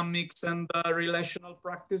psychodynamics and the relational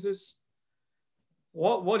practices?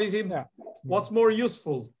 What is it? Yeah. What's more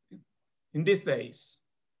useful in these days?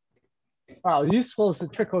 Well, useful is a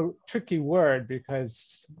tricky word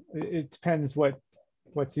because it depends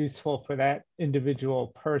what's useful for that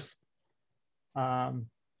individual person.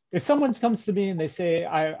 If someone comes to me and they say,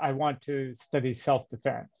 I want to study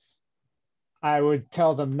self-defense, I would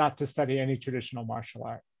tell them not to study any traditional martial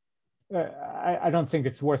art. I don't think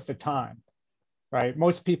it's worth the time, right?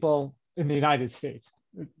 Most people in the United States,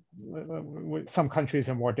 some countries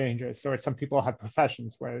are more dangerous, or some people have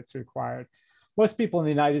professions where it's required. Most people in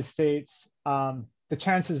the United States, the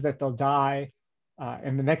chances that they'll die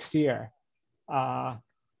in the next year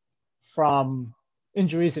from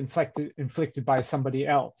injuries inflicted by somebody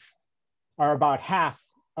else are about half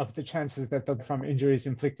of the chances that they'll from injuries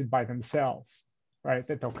inflicted by themselves, right?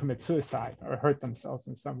 That they'll commit suicide or hurt themselves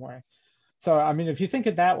in some way. So, I mean, if you think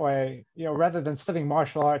it that way, you know, rather than studying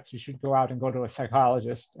martial arts, you should go out and go to a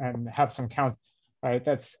psychologist and have some count, right?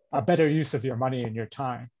 That's a better use of your money and your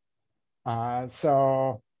time.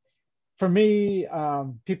 So for me,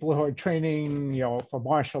 people who are training, you know, for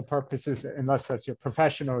martial purposes, unless that's your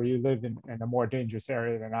profession or you live in a more dangerous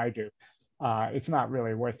area than I do, it's not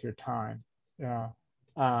really worth your time. Yeah.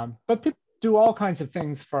 But people do all kinds of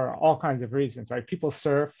things for all kinds of reasons, right? People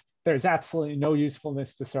surf. There's absolutely no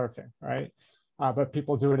usefulness to surfing, right? But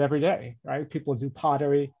people do it every day, right? People do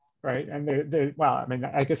pottery, right? And well, I mean,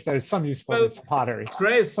 I guess there's some usefulness to pottery.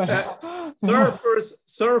 Chris,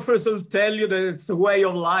 surfers will tell you that it's a way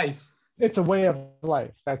of life. It's a way of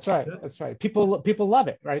life. That's right. Yeah. That's right. People love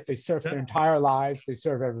it, right? They surf their entire lives. They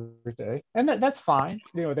surf every day, and that's fine.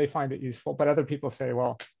 You know, they find it useful. But other people say,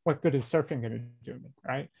 well, what good is surfing going to do me,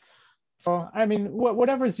 right? So, I mean,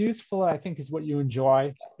 whatever is useful, I think, is what you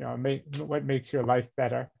enjoy. You know, what makes your life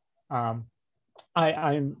better. I'm,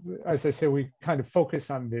 as I say, we kind of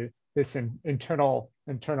focus on this internal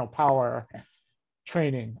power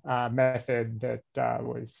training method that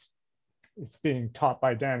it's being taught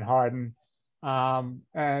by Dan Harden.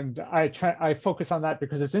 And I focus on that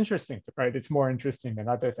because it's interesting, right? It's more interesting than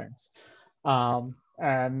other things.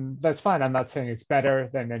 And that's fine. I'm not saying it's better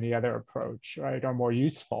than any other approach, right? Or more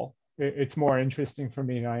useful. It's more interesting for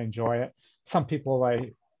me and I enjoy it. Some people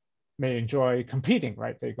may enjoy competing,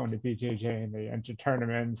 right? They go into BJJ and they enter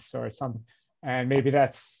tournaments or something. And maybe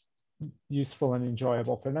that's useful and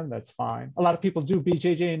enjoyable for them. That's fine. A lot of people do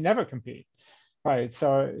BJJ and never compete. Right,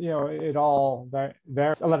 so you know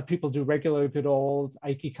there's a lot of people do regular good old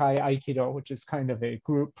Aikido, which is kind of a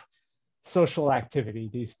group social activity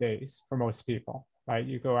these days for most people. Right,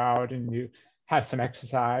 you go out and you have some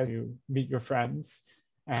exercise, you meet your friends,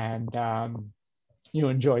 and you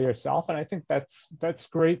enjoy yourself. And I think that's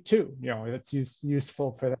great too. You know, it's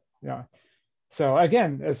useful for that. You know, so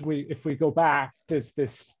again, if we go back, there's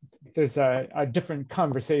a different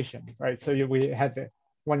conversation, right? So we had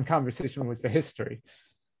one conversation was the history,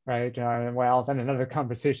 right? Well, then another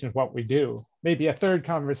conversation is what we do. Maybe a third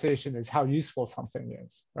conversation is how useful something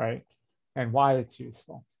is, right? And why it's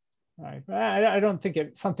useful, right? But I don't think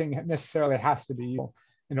something necessarily has to be useful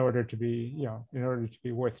in order to be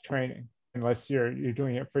worth training, unless you're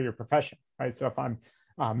doing it for your profession, right? So if I'm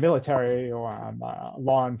military or I'm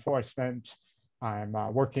law enforcement, I'm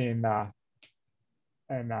working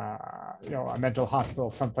and a mental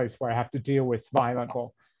hospital, someplace where I have to deal with violent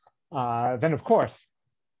people, then of course,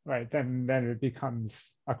 right, then it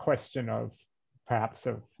becomes a question of perhaps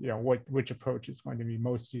of which approach is going to be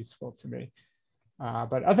most useful to me.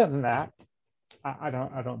 But other than that, I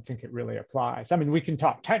don't think it really applies. I mean, we can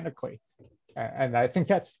talk technically, and I think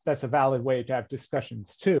that's a valid way to have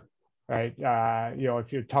discussions too, right?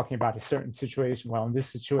 If you're talking about a certain situation, well, in this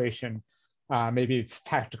situation, maybe it's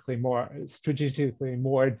strategically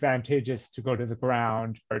more advantageous to go to the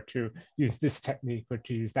ground or to use this technique or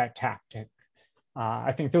to use that tactic.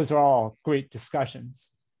 I think those are all great discussions,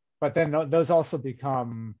 but then those also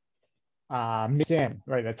become mixed in,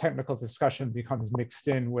 right? A technical discussion becomes mixed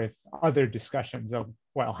in with other discussions of,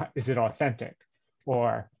 well, is it authentic?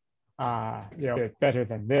 Or, is it better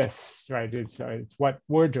than this, right? It's what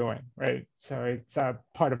we're doing, right? So it's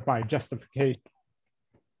part of my justification.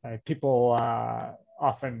 People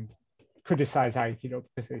often criticize Aikido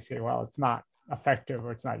because they say, well, it's not effective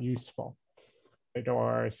or it's not useful. Right?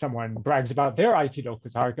 Or someone brags about their Aikido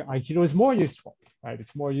because our Aikido is more useful, right?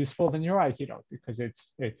 It's more useful than your Aikido because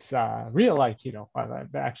it's real Aikido. Well,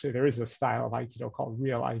 actually, there is a style of Aikido called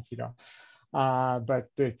real Aikido, but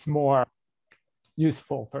it's more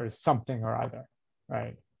useful for something or other,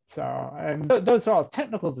 right? So, and those are all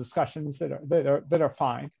technical discussions that are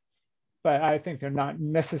fine. But I think they're not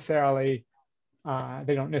necessarily,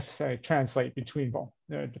 they don't necessarily translate between people,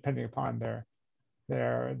 depending upon their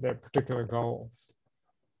particular goals.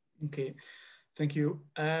 Okay, thank you.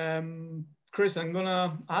 Chris, I'm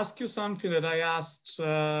gonna ask you something that I asked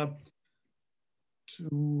to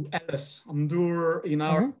Alice Amdur in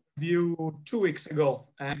our review 2 weeks ago.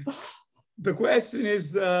 And the question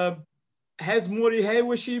is, has Morihei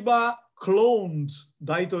Ueshiba cloned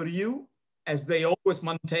Daito Ryu, as they always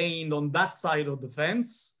maintained on that side of the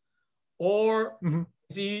fence, or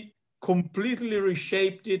has he completely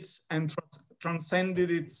reshaped it and transcended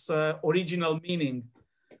its original meaning,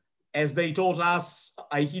 as they taught us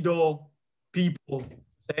Aikido people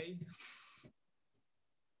say?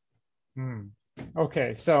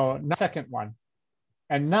 Okay, so the second one,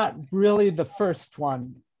 and not really the first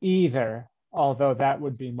one either, although that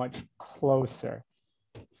would be much closer.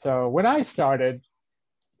 So when I started,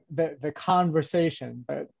 the conversation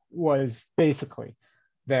was basically,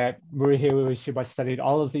 that Morihei Ueshiba studied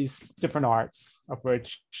all of these different arts, of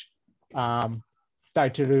which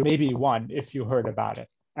Daitoru may be one if you heard about it,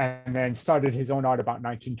 and then started his own art about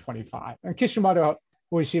 1925. And Kishimoto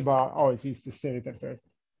Ueshiba always used to say that the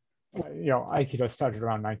Aikido started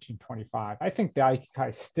around 1925. I think the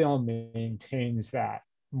Aikikai still maintains that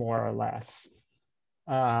more or less.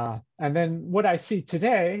 And then what I see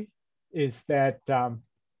today is that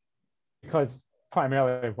because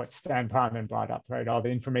primarily what Stan Praman brought up, right, all the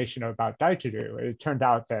information about Daitoru, it turned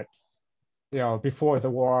out that, before the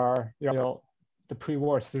war, the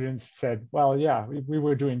pre-war students said, well, yeah, we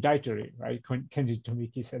were doing Daitoru, right? Kenji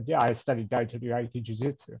Tomiki said, yeah, I studied Daitoru Aikido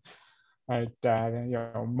Jiu-Jitsu. Right,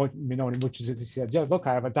 Minori Mochizuki said, yeah, look,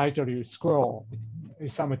 I have a Daitoru scroll.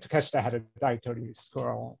 Isamu Takeshita had a Daitoru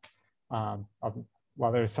scroll.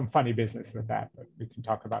 Well, there's some funny business with that, but we can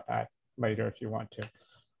talk about that later if you want to.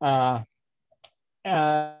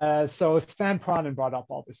 So Stan Pranan brought up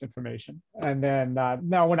all this information. And then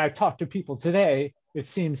now when I talk to people today, it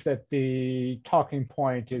seems that the talking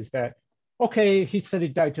point is that, okay, he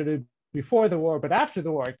studied Daitoru before the war, but after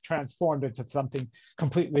the war, it transformed into something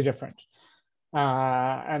completely different.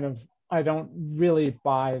 And I don't really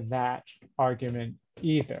buy that argument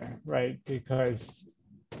either, right? Because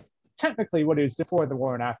technically what is before the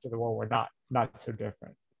war and after the war were not so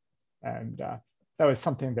different. And that was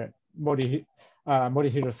something that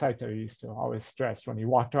Morihiro Saito used to always stress when he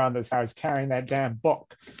walked around those hours carrying that damn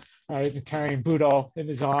book, right? Carrying Budo in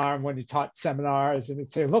his arm when he taught seminars, and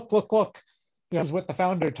he'd say, look, this is what the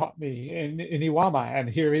founder taught me in Iwama. And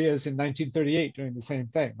here he is in 1938 doing the same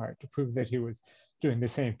thing, right? To prove that he was doing the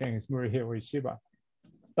same thing as Morihei Ueshiba.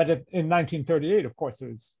 But in 1938, of course, it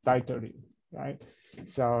was Daitoru, right?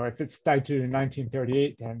 So if it's Daitoru in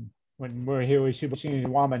 1938, then when Morihei Ueshiba was in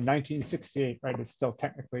Iwama in 1968, right, it's still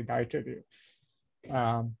technically Daitoru.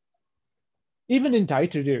 Even in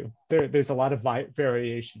Daitoru, there's a lot of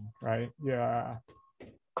variation, right? Yeah,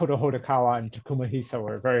 Kodo Hodakawa and Takuma Hisa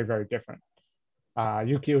were very, very different.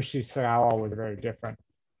 Yukiyoshi Sagawa was very different.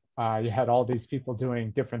 You had all these people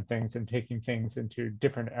doing different things and taking things into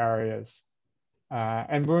different areas.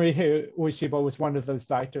 And Morihei Ueshiba was one of those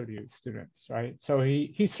Daitoru students, right? So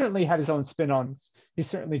he certainly had his own spin on, he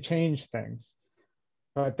certainly changed things.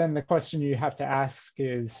 But then the question you have to ask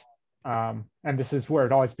is, and this is where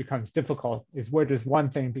it always becomes difficult, is where does one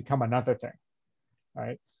thing become another thing,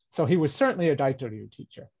 right? So he was certainly a Daitoru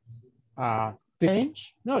teacher.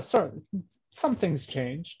 Change? No, certainly. Some things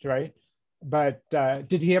changed, right? But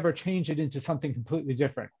did he ever change it into something completely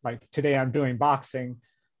different? Like today I'm doing boxing,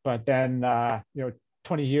 but then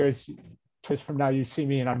 20 years from now you see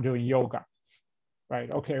me and I'm doing yoga,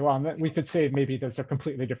 right? Okay, well, we could say maybe those are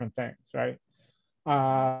completely different things, right?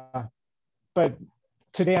 But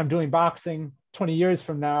today I'm doing boxing. 20 years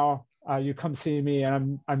from now, you come see me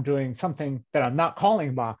and I'm doing something that I'm not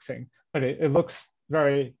calling boxing, but it looks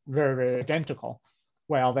very, very, very identical.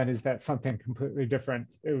 Well, then is that something completely different?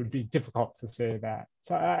 It would be difficult to say that.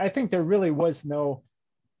 So I think there really was no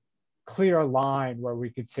clear line where we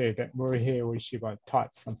could say that Morihei Ueshiba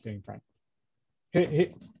taught something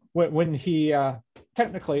different. When he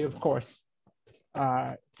technically, of course,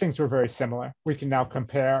 things were very similar. We can now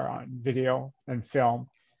compare on video and film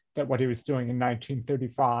that what he was doing in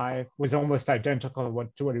 1935 was almost identical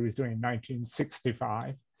to what he was doing in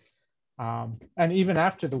 1965. And even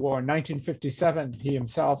after the war, in 1957, he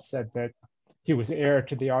himself said that he was heir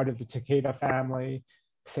to the art of the Takeda family,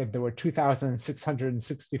 said there were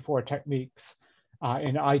 2,664 techniques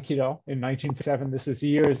in Aikido in 1957. This was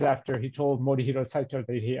years after he told Morihiro Saito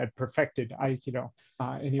that he had perfected Aikido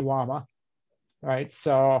in Iwama, right?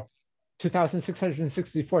 So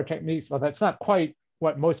 2,664 techniques, well, that's not quite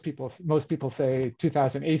what most people say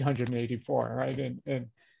 2,884, right?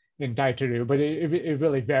 In Daitoru, but it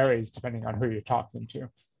really varies depending on who you're talking to.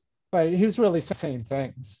 But he was really the same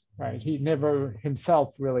things, right? He never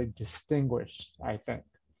himself really distinguished, I think.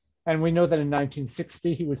 And we know that in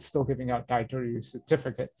 1960, he was still giving out Daitoru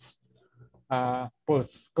certificates.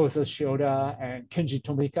 Both Gozo Shioda and Kenji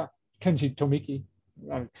Tomiki,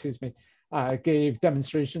 gave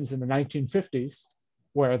demonstrations in the 1950s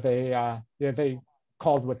where they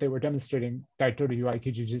called what they were demonstrating Daitoru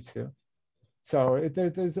Aikido Jiu-Jitsu. So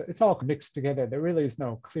it's all mixed together. There really is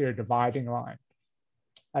no clear dividing line,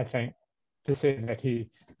 I think, to say that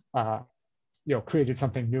he created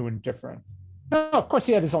something new and different. No, of course,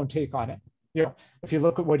 he had his own take on it. If you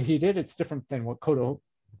look at what he did, it's different than what Kodo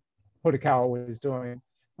Hodakawa was doing.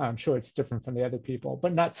 I'm sure it's different from the other people,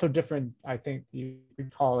 but not so different, I think you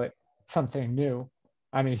could call it something new.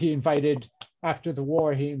 I mean, after the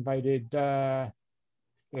war, he invited Yukiyoshi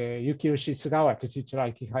Sagawa to teach at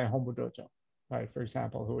Aikikai Hombu Dojo. right? For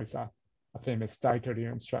example, who was a famous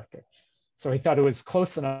Daitoryu instructor. So he thought it was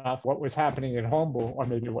close enough what was happening in Hombu, or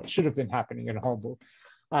maybe what should have been happening in Hombu,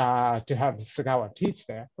 to have Sagawa teach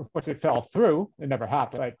there. Of course, it fell through. It never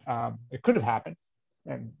happened, but it could have happened,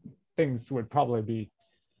 and things would probably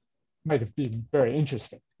might have been very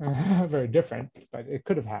interesting, very different, but it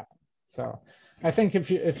could have happened. So I think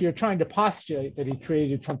if you're trying to postulate that he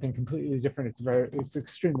created something completely different, it's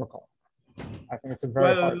extremely difficult. I think it's a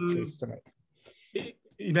very hard case to make.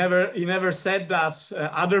 He never said that.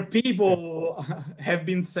 Other people have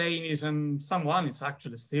been saying it, and someone is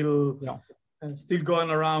actually still going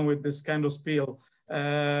around with this kind of spiel.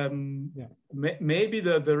 Maybe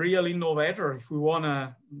the real innovator, if we want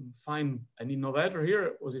to find an innovator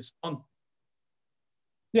here, was his son.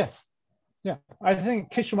 Yes, yeah. I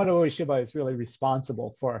think Kishimoto Ueshiba is really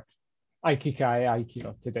responsible for Aikikai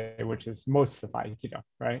Aikido today, which is most of Aikido,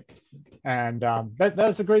 right? And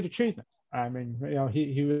that's a great achievement. I mean,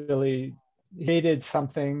 he really created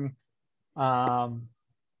something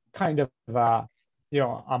kind of, a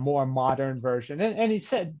more modern version. And he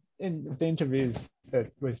said in the interviews that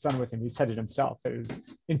was done with him, he said it himself, that it was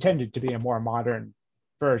intended to be a more modern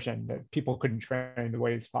version, that people couldn't train the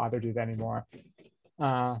way his father did anymore.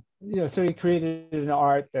 So he created an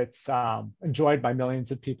art that's enjoyed by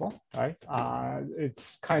millions of people, right?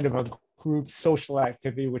 It's kind of a group social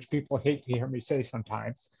activity, which people hate to hear me say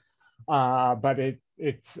sometimes. But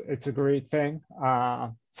it's a great thing.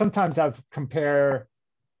 Sometimes I've compared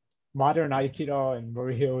modern Aikido and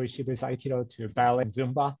Morihiro Ueshiba's Aikido to ballet and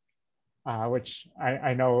Zumba, which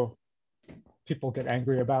I know people get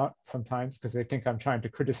angry about sometimes because they think I'm trying to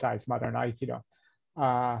criticize modern Aikido.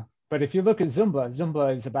 But if you look at Zumba,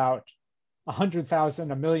 Zumba is about 100,000,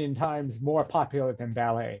 1 million times more popular than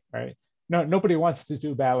ballet, right? Nobody wants to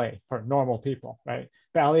do ballet for normal people, right?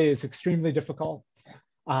 Ballet is extremely difficult.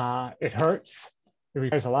 It hurts. It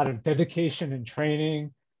requires a lot of dedication and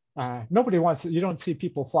training. Nobody wants it. You don't see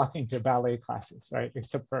people flocking to ballet classes, right?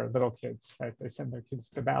 Except for little kids, right? They send their kids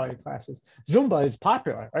to ballet classes. Zumba is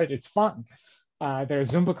popular, right? It's fun. There are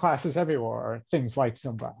Zumba classes everywhere, or things like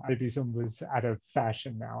Zumba. Maybe Zumba's out of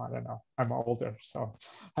fashion now. I don't know. I'm older, so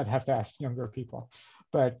I'd have to ask younger people.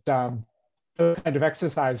 But those kind of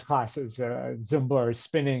exercise classes, Zumba or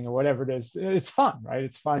spinning or whatever it is, it's fun, right?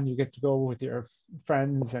 It's fun. You get to go with your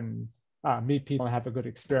friends and meet people and have a good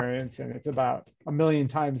experience. And it's about 1 million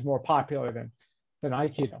times more popular than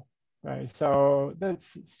Aikido, right? So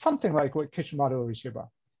that's something like what Kishimoto Ueshiba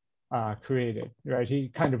created, right? He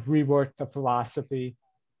kind of reworked the philosophy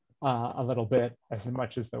a little bit, as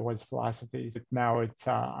much as there was philosophy. But now it's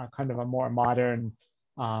kind of a more modern,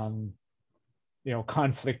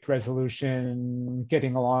 conflict resolution,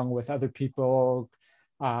 getting along with other people,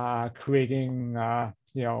 creating,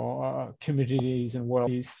 communities and world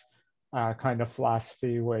peace kind of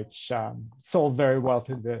philosophy, which sold very well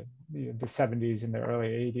through the 70s and the early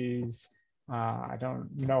 80s. I don't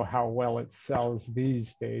know how well it sells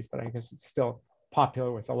these days, but I guess it's still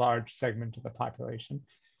popular with a large segment of the population.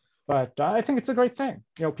 But I think it's a great thing.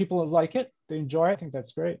 People like it, they enjoy it. I think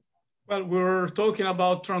that's great. Well, we were talking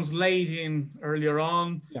about translating earlier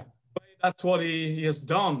on. Yeah. That's what he has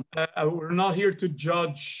done. We're not here to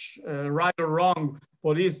judge right or wrong,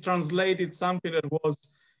 but he's translated something that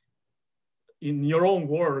was, in your own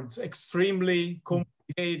words, extremely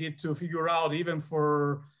complicated to figure out, even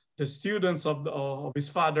for the students of his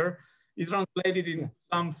father. He translated in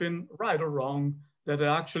something, right or wrong, that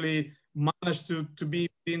actually managed to be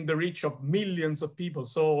in the reach of millions of people.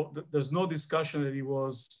 So there's no discussion that he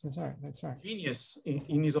was that's right. genius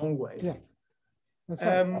in his own way. Yeah, that's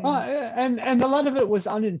right. And a lot of it was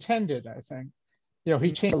unintended, I think.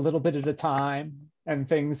 He changed a little bit at a time, and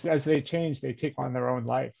things, as they change, they take on their own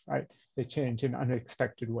life, right? They change in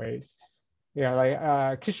unexpected ways.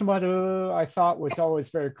 Like Kishimoto, I thought, was always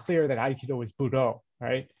very clear that Aikido was Budo,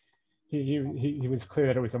 right? He was clear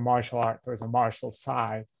that it was a martial art, there was a martial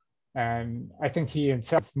side. And I think he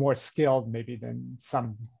himself is more skilled maybe than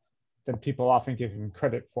people often give him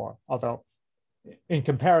credit for, although in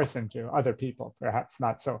comparison to other people, perhaps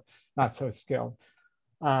not so skilled.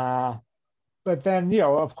 But then,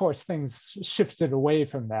 of course, things shifted away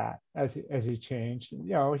from that as he changed.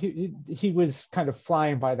 He was kind of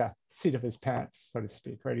flying by the seat of his pants, so to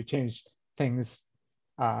speak, right? He changed things,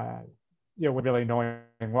 without really knowing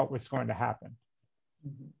what was going to happen.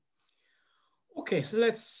 Mm-hmm. Okay,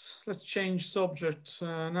 let's change subject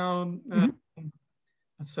now.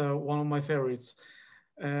 That's one of my favorites.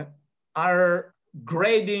 Are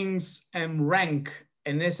gradings and rank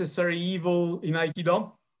a necessary evil in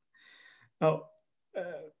Aikido? Now,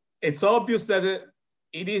 it's obvious that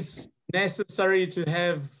it is necessary to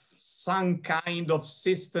have some kind of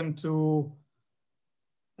system to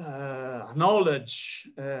knowledge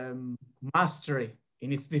mastery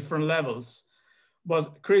in its different levels.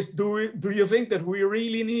 But Chris, do you think that we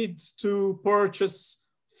really need to purchase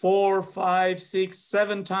 4, 5, 6,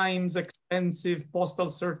 7 times expensive postal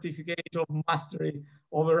certificate of mastery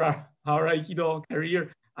over our Aikido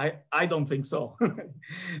career? I don't think so.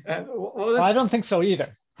 I don't think so either.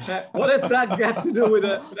 What has that got to do with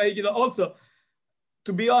Aikido? Also,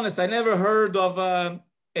 to be honest, I never heard of a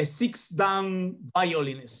 6-dan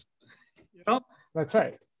violinist. You know? That's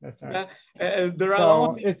right. That's right. There are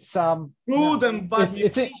only good and bad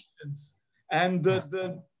musicians, and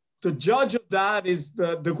the judge of that is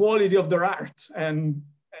the quality of their art and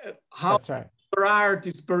how their art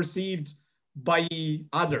is perceived by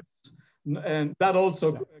others. And that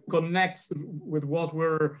also connects with what we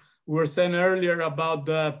were saying earlier about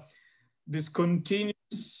this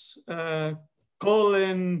continuous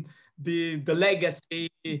calling the legacy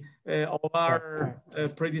of our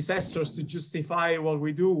predecessors to justify what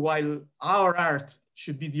we do, while our art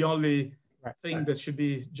should be the only thing that should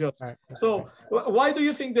be judged. So why do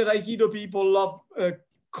you think that Aikido people love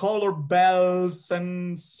color bells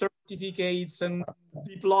and certificates and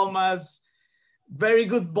diplomas, very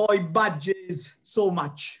good boy badges so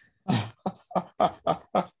much?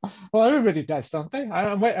 Well, everybody does, don't they?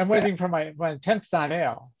 I'm waiting for my 10th dan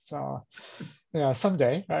ale. So,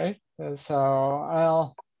 someday, right?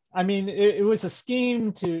 So, I mean, it was a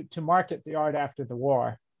scheme to market the art after the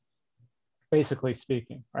war, basically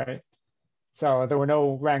speaking, right? So there were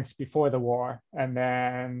no ranks before the war, and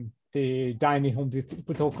then the Dainihon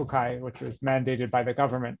Butokukai, which was mandated by the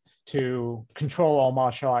government to control all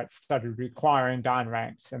martial arts, started requiring dan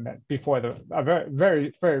ranks, and that before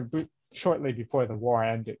very shortly before the war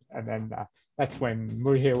ended, and then that's when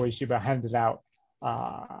Morihei Ueshiba handed out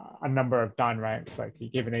a number of dan ranks, like he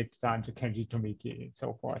gave an 8th dan to Kenji Tomiki and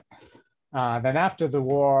so forth. Then after the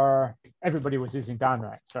war, everybody was using dan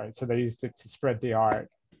ranks, right? So they used it to spread the art.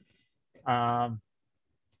 I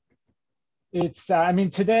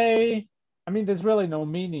mean, today, there's really no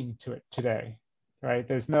meaning to it today, right?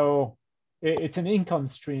 It's an income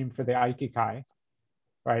stream for the Aikikai,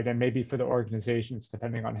 right? And maybe for the organizations,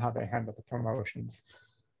 depending on how they handle the promotions.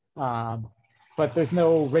 But there's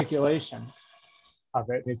no regulation of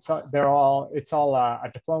it. It's all a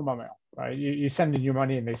diploma mill, right? You send in your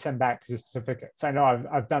money and they send back certificates. I know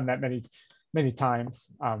I've done that many times.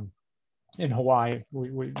 In Hawaii,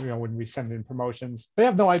 when we send in promotions, they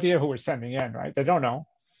have no idea who we're sending in, right? They don't know,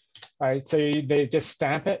 right? So they just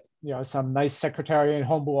stamp it. Some nice secretary in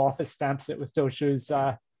Hombu office stamps it with Doshu's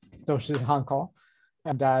hanko,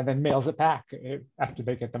 and then mails it back after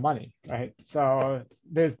they get the money, right? So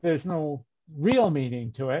there's no real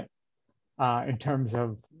meaning to it in terms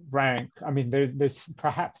of rank. I mean, there's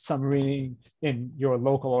perhaps some meaning in your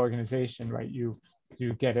local organization, right? You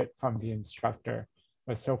get it from the instructor,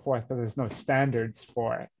 or so forth, but there's no standards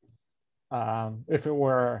for it. If it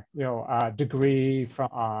were, a degree from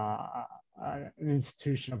an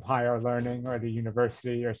institution of higher learning or the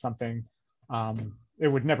university or something, it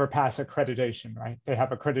would never pass accreditation, right? They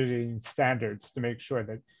have accrediting standards to make sure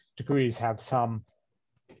that degrees have some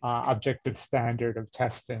objective standard of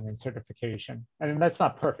testing and certification. And that's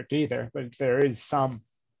not perfect either, but there is some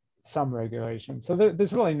regulation. So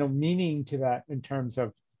there's really no meaning to that in terms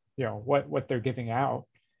of what they're giving out.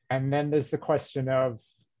 And then there's the question of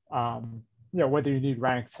whether you need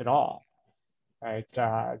ranks at all, right?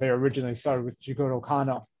 They originally started with Jigoro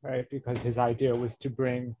Kano, right? Because his idea was to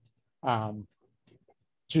bring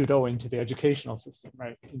judo into the educational system,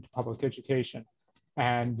 right? Into public education.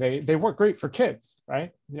 And they work great for kids,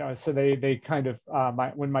 right? So they kind of,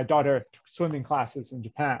 when my daughter took swimming classes in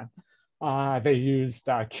Japan, they used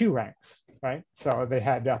Q ranks, right? So they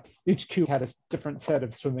had, each Q had a different set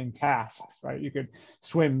of swimming tasks, right? You could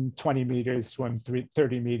swim 20 meters, swim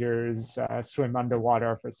 30 meters, swim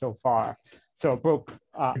underwater for so far. So it broke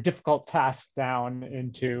a difficult task down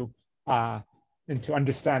into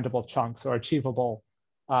understandable chunks or achievable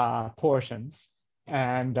portions.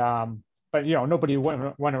 And, but nobody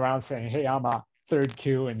went around saying, hey, I'm a 3rd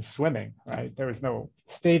Q in swimming, right? There was no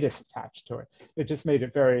status attached to it. It just made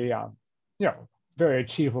it very, very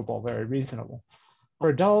achievable, very reasonable. For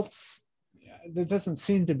adults, there doesn't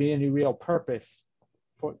seem to be any real purpose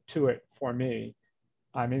to it for me.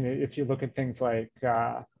 I mean, if you look at things like,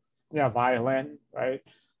 violin, right?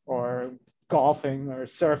 Or golfing or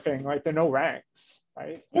surfing, right? There are no ranks,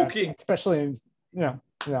 right? Cooking. Especially in,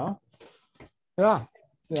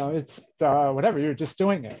 it's whatever, you're just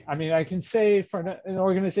doing it. I mean, I can say for an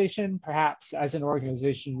organization, perhaps as an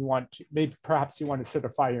organization, perhaps you want to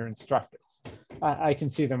certify your instructors. I can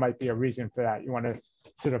see there might be a reason for that. You want to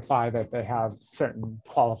certify that they have certain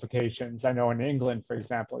qualifications. I know in England, for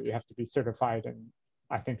example, you have to be certified in,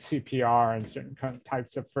 I think, CPR and certain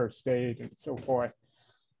types of first aid and so forth.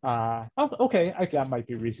 Okay, that might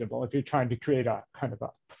be reasonable. If you're trying to create a kind of a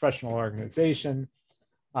professional organization,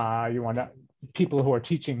 you want people who are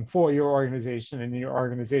teaching for your organization and in your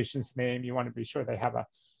organization's name, you want to be sure they have a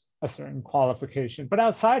certain qualification. But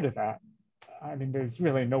outside of that, I mean, there's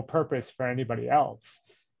really no purpose for anybody else,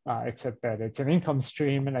 except that it's an income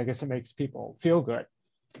stream, and I guess it makes people feel good.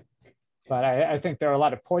 But I think there are a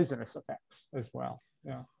lot of poisonous effects as well.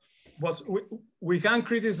 Yeah. But we can't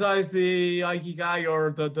criticize the Aikigai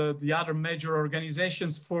or the other major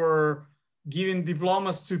organizations for giving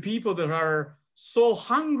diplomas to people that are so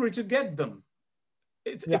hungry to get them.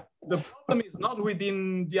 The problem is not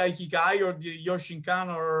within the Aikigai or the Yoshinkan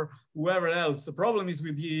or whoever else. The problem is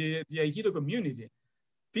with the Aikido community.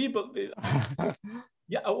 People,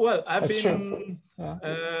 yeah, well, I've been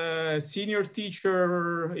a senior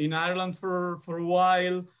teacher in Ireland for a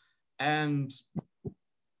while, and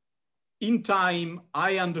in time,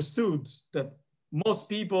 I understood that most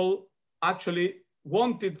people actually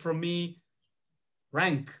wanted from me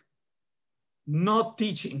rank, not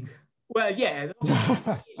teaching. Well, yeah,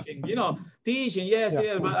 teaching, teaching, yes,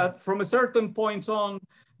 yeah. But from a certain point on,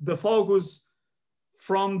 the focus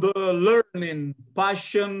from the learning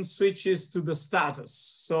passion switches to the status.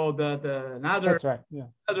 So another, that's right, yeah.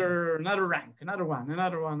 another rank, another one. Yeah.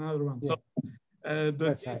 So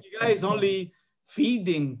the Ikigai is only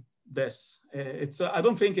feeding this. I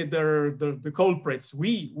don't think they're the culprits.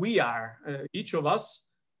 We are each of us,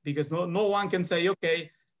 because no one can say,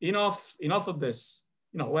 okay, enough of this.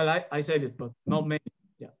 Well, I said it, but not many.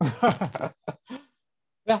 Yeah.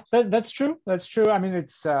 Yeah, that's true. That's true. I mean,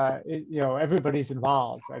 it's everybody's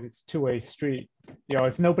involved, right? It's a two-way street.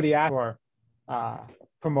 If nobody asked for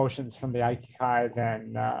promotions from the Aikikai,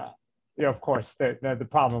 then of course the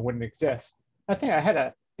problem wouldn't exist. I think I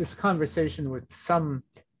had this conversation with some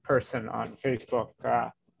person on Facebook.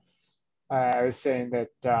 I was saying that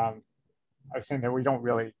we don't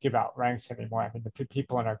really give out ranks anymore. I mean, the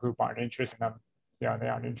people in our group aren't interested in them. They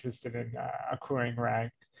aren't interested in accruing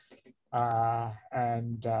rank,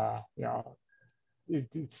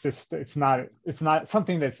 it's not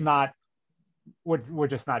something that's not. We're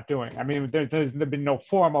just not doing. I mean, there's been no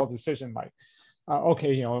formal decision like,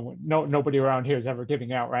 okay, nobody around here is ever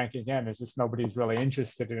giving out rank again. It's just nobody's really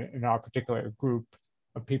interested in our particular group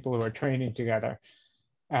of people who are training together.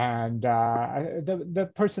 And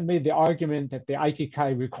the person made the argument that the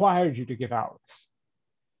Aikikai required you to give hours.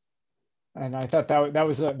 And I thought that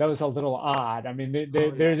was a little odd. I mean,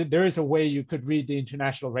 there is a way you could read the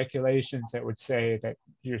international regulations that would say that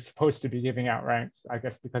you're supposed to be giving out ranks, I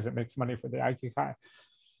guess, because it makes money for the Aikikai.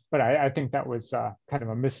 But I think that was kind of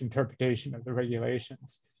a misinterpretation of the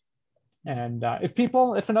regulations. And if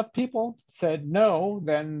enough people said no,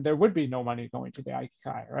 then there would be no money going to the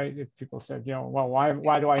Aikikai, right? If people said, well,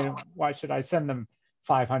 why should I send them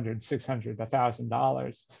 $500, $600,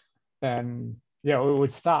 $1,000? Then it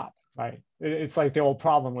would stop. Right. It's like the old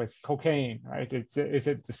problem with cocaine, right? Is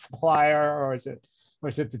it the supplier or is it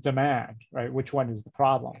the demand, right? Which one is the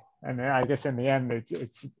problem? And then I guess in the end,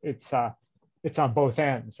 it's on both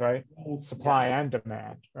ends, right? Supply and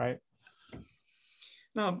demand, right?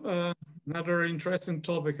 Now, another interesting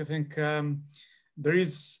topic. I think there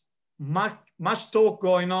is much talk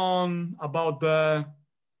going on about the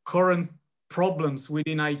current problems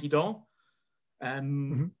within Aikido.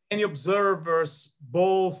 And many observers,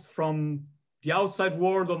 both from the outside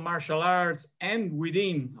world of martial arts and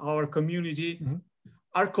within our community,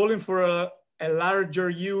 are calling for a larger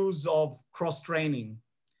use of cross-training.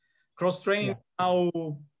 Cross-training is now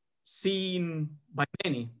seen by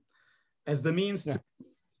many as the means to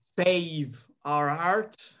save our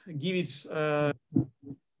art, give it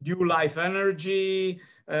new life energy,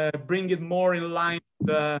 bring it more in line with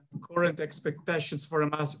the current expectations for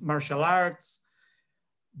martial arts.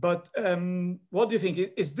 But what do you think?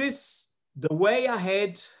 Is this the way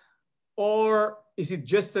ahead, or is it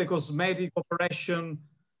just a cosmetic operation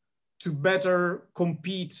to better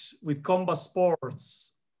compete with combat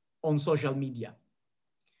sports on social media?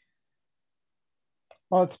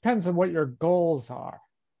 Well, it depends on what your goals are,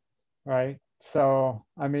 right? So,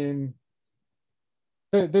 I mean,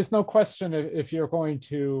 there's no question if you're going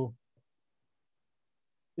to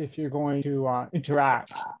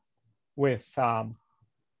interact with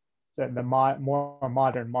the more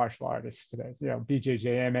modern martial artists today,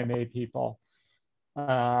 BJJ, MMA people,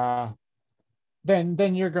 then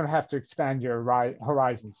you're going to have to expand your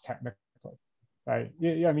horizons technically, right?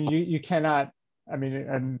 I mean, you cannot I mean,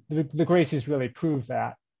 and the Gracies really prove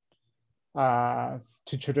that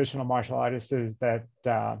to traditional martial artists, is that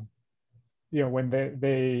you know, when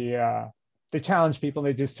they challenged people,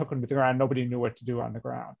 they just took them to the ground. Nobody knew what to do on the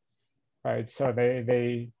ground, right? So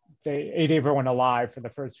they ate everyone alive for the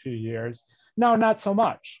first few years. Now, not so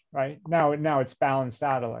much, right? Now it's balanced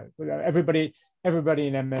out a little. Everybody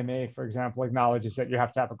in MMA, for example, acknowledges that you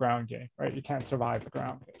have to have a ground game, right? You can't survive the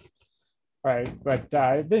ground game, right? But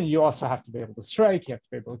then you also have to be able to strike. You have to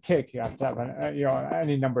be able to kick. You have to have you know,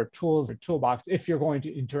 any number of tools or toolbox if you're going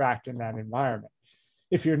to interact in that environment.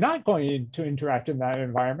 If you're not going to interact in that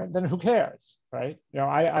environment, then who cares, right? You know,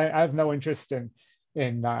 I have no interest in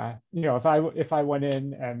you know, if I went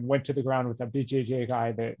in and went to the ground with a BJJ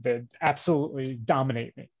guy that absolutely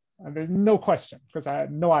dominate me, there's no question, because I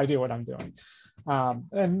have no idea what I'm doing,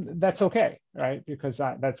 and that's okay, right? Because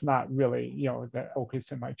that's not really, you know, the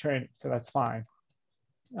focus in my training, so that's fine.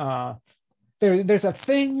 There's a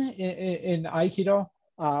thing in Aikido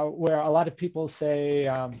where a lot of people say,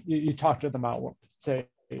 you talk to them about, say,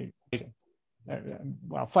 fighting.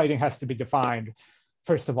 Well, fighting has to be defined,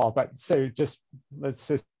 first of all, but so just let's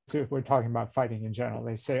just if we're talking about fighting in general,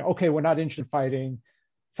 they say, okay, we're not interested in fighting.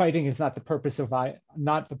 Fighting is not the purpose of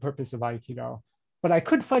Aikido, but I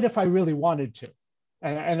could fight if I really wanted to.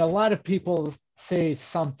 And a lot of people say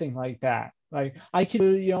something like that, like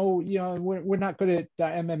Aikido, you know, we're not good at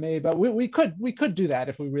MMA, but we could do that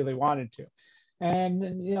if we really wanted to.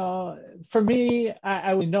 And you know, for me,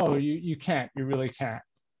 I would know you can't, you really can't.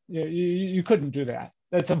 You couldn't do that.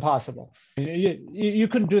 That's impossible. You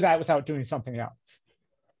couldn't do that without doing something else.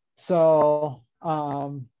 So,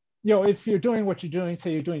 you know, if you're doing what you're doing,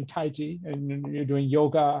 say you're doing Tai Chi and you're doing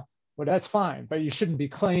yoga, well, that's fine, but you shouldn't be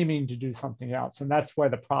claiming to do something else. And that's where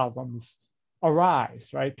the problems arise,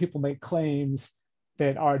 right? People make claims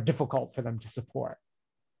that are difficult for them to support,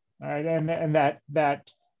 right? And that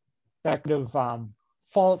kind of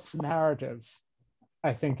false narrative,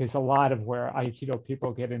 I think, is a lot of where Aikido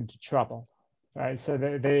people get into trouble, right? So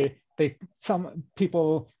some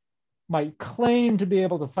people might claim to be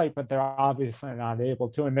able to fight, but they're obviously not able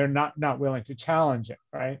to, and they're not willing to challenge it,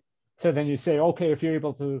 right? So then you say, okay, if you're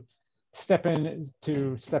able to step in and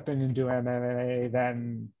do MMA,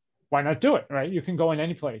 then why not do it, right? You can go in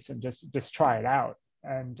any place and just try it out,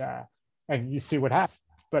 and you see what happens.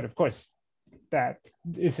 But of course, that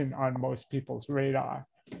isn't on most people's radar.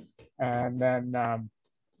 And then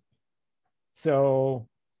so,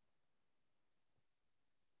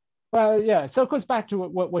 well, yeah, so it goes back to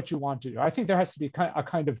what you want to do. I think there has to be a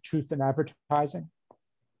kind of truth in advertising,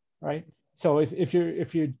 right? So if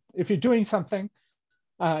you're doing something,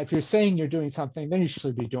 if you're saying you're doing something, then you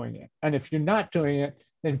should be doing it. And if you're not doing it,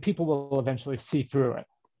 then people will eventually see through it,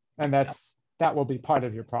 and that will be part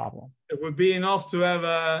of your problem. It would be enough to have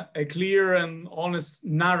a clear and honest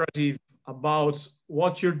narrative about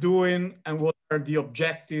what you're doing and what are the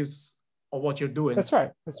objectives of what you're doing. That's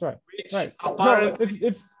right. That's right. Which right.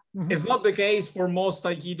 apparently is not the case for most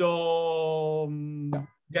Aikido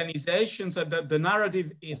organizations, and that the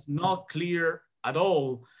narrative is not clear at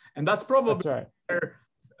all. And that's probably where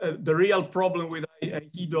the real problem with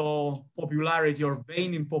Aikido popularity or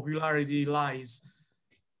waning popularity lies.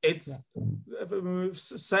 It's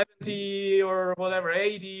 70 or whatever,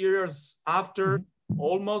 80 years after,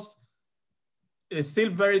 almost, it's still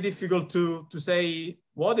very difficult to say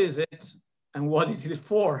what is it and what is it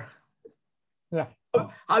for. Yeah.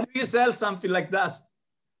 How do you sell something like that?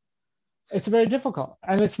 It's very difficult.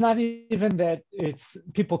 And it's not even that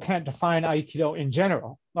people can't define Aikido in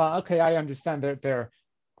general. Well, okay, I understand that there are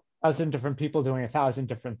 1,000 different people doing 1,000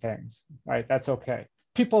 different things, right? That's okay.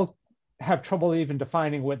 People have trouble even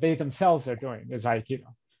defining what they themselves are doing as Aikido,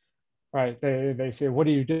 right? They say, what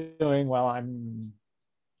are you doing? Well, I'm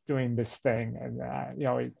doing this thing. And, you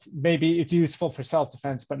know, maybe it's useful for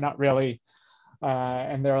self-defense, but not really.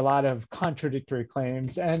 And there are a lot of contradictory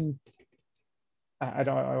claims. And I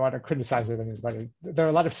don't want to criticize anybody. There are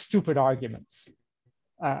a lot of stupid arguments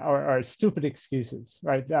or stupid excuses,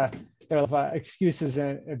 right? There are excuses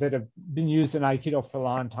that have been used in Aikido for a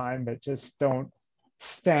long time that just don't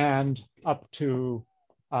stand up to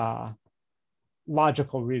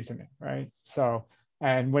logical reasoning, right? So,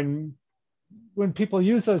 and when people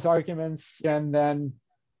use those arguments, and then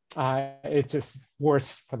it's just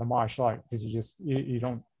worse for the martial art, because you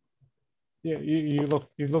don't. You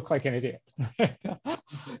look like an idiot.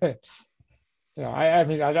 You know, I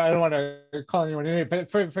mean, I don't want to call anyone an idiot,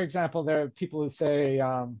 but for example, there are people who say,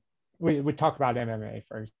 we talk about MMA,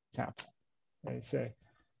 for example. They say,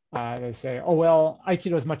 oh, well,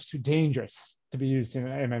 Aikido is much too dangerous to be used in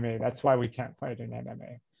MMA. That's why we can't fight in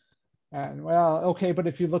MMA. And well, okay, but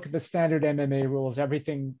if you look at the standard MMA rules,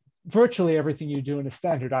 virtually everything you do in a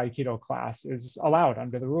standard Aikido class is allowed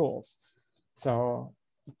under the rules. So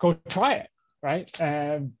go try it, right?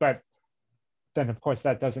 But then of course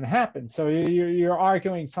that doesn't happen. So you're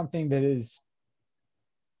arguing something that is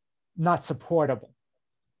not supportable,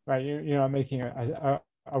 right? You're making a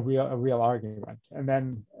real argument, and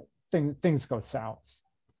then things go south,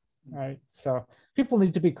 right? So people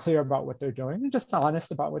need to be clear about what they're doing and just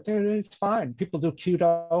honest about what they're doing. It's fine. People do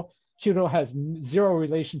Kyudo. Kyudo has zero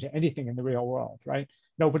relation to anything in the real world, right?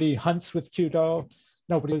 Nobody hunts with Kyudo.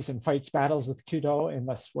 Nobody lives and fights battles with Kyudo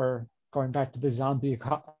unless we're going back to the zombie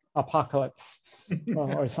apocalypse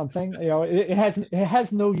or something. You know, it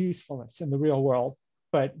has no usefulness in the real world,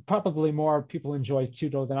 but probably more people enjoy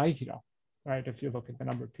Kyudo than Aikido, right? If you look at the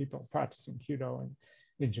number of people practicing Kyudo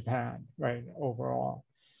in Japan, right, overall.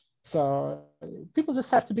 So people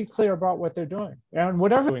just have to be clear about what they're doing, and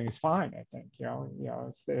whatever they're doing is fine. I think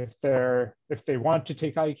if they want to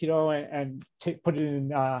take Aikido and put it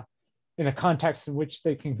in a context in which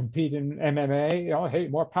they can compete in MMA, hey,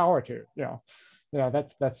 more power to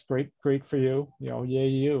that's great for you. Yay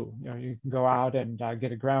you. You can go out and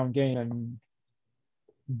get a ground game and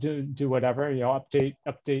do whatever. Update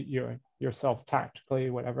yourself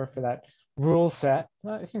tactically, whatever for that rule set.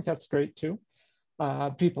 I think that's great too.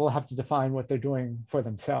 People have to define what they're doing for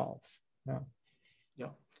themselves. Yeah.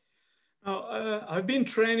 Now, I've been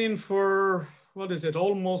training for, what is it,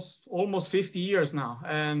 almost 50 years now,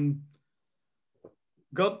 and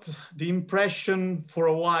got the impression for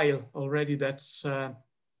a while already that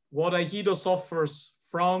what Aikido suffers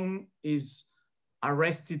from is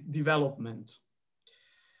arrested development.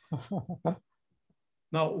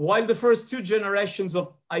 Now, while the first two generations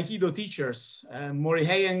of Aikido teachers,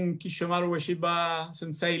 Morihei and Kishimaru Ueshiba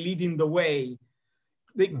Sensei leading the way,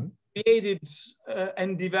 they created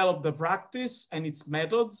and developed the practice and its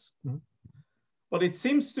methods. But it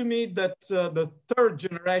seems to me that the third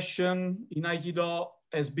generation in Aikido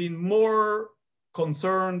has been more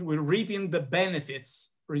concerned with reaping the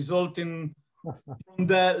benefits resulting from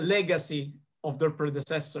the legacy of their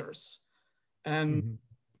predecessors. And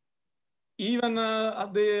even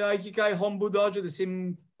at the Aikikai Hombu Dojo, they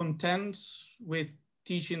seem content with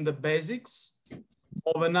teaching the basics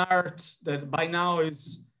of an art that by now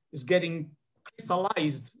is getting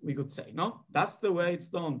crystallized, we could say, no? That's the way it's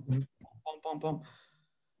done. Pom, pom, pom.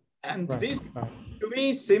 And this, to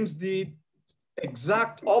me, seems the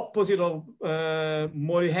exact opposite of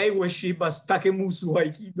Morihei Ueshiba's Takemusu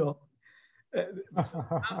Aikido.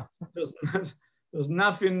 There's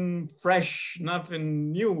nothing fresh,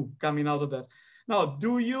 nothing new coming out of that. Now,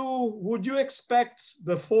 would you expect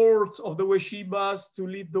the fourth of the Ueshibas to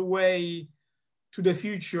lead the way to the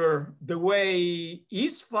future the way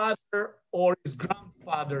his father or his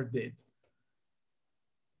grandfather did?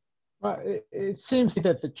 Well, it seems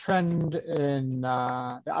that the trend in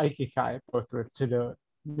the Aikikai, both with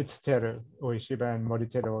Mitsuteru Ueshiba and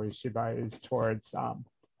Moriteru Ueshiba, is towards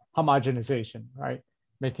homogenization, right?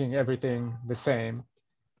 Making everything the same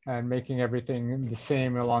and making everything the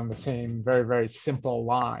same along the same very, very simple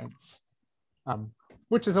lines,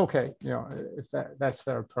 which is okay, if that's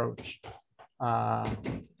their approach. But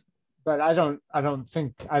I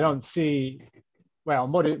don't see, well,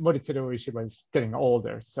 Moriteru Ueshiba is getting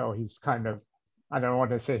older, so he's kind of, I don't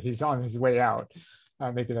want to say he's on his way out.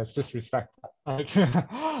 Maybe that's disrespectful.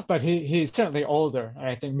 But he's certainly older. And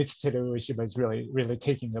I think Mitsuteru Ueshiba is really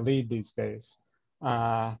taking the lead these days.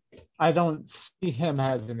 I don't see him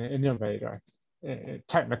as an innovator,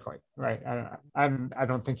 technically, right? I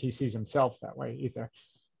don't think he sees himself that way either.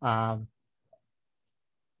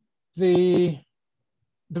 The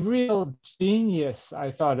real genius,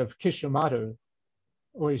 I thought, of Kishimaru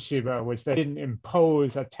Ueshiba was that he didn't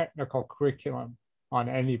impose a technical curriculum on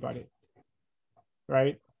anybody,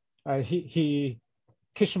 right? Kishimaru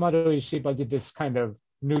Ueshiba did this kind of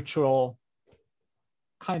neutral,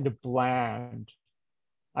 kind of bland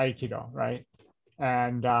Aikido, right?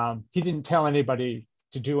 And he didn't tell anybody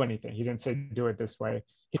to do anything. He didn't say do it this way.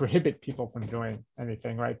 He prohibited people from doing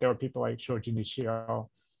anything, right? There were people like Shoji Nishio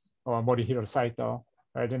or Morihiro Saito,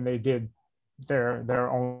 right? And they did their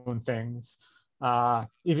own things.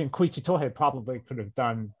 Even Koichi Tohei probably could have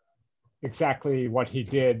done exactly what he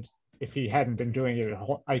did if he hadn't been doing it at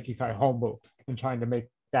Aikikai Hombu and trying to make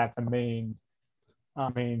that the main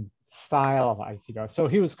style of Aikido. So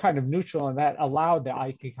he was kind of neutral, and that allowed the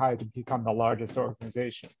Aikikai to become the largest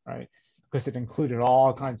organization, right? Because it included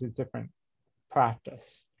all kinds of different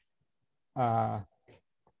practice. Mitsuo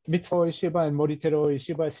Ueshiba and Moriteru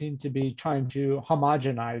Ueshiba seem to be trying to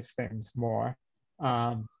homogenize things more,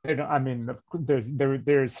 They don't, I mean,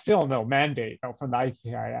 there's still no mandate from the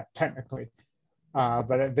Aikikai technically,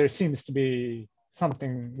 but there seems to be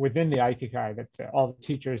something within the Aikikai that all the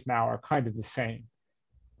teachers now are kind of the same,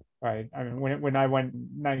 right? I mean, when I went in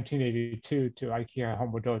 1982 to Aikikai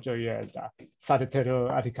Hombo Dojo, you had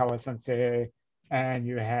Sadateru Arikawa sensei, and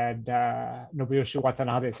you had Nobuyoshi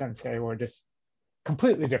Watanabe sensei, were just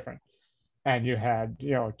completely different. And you had,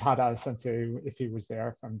 you know, Tada sensei, if he was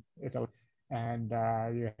there, from Italy, and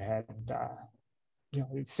you had, you know,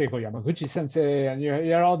 Seiko Yamaguchi sensei, and you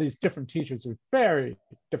had all these different teachers with very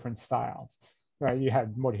different styles, right? You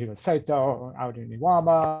had Morihiro Saito out in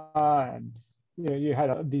Iwama, and you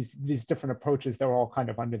had these different approaches that were all kind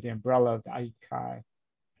of under the umbrella of the Aikikai.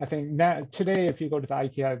 I think now, today, if you go to the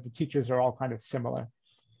Aikikai, the teachers are all kind of similar.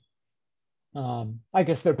 I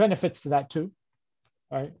guess there are benefits to that too,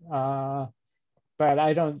 right? But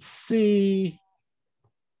I don't see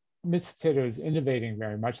Mitsuteru is innovating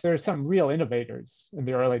very much. There are some real innovators in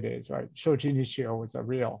the early days, right? Shoji Nishio was a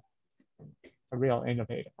real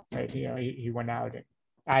innovator, right? He went out and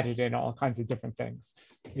added in all kinds of different things.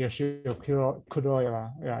 Yoshio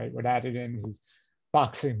Kuroiwa, right, would add in his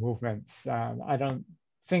boxing movements. I don't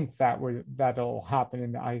think that'll happen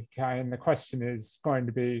in the Aikikai, and the question is going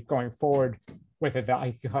to be going forward whether the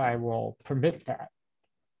Aikikai will permit that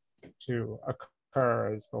to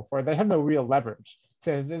occur as before. They have no real leverage,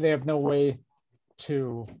 so they have no way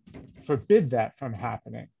to forbid that from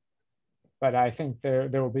happening. But I think there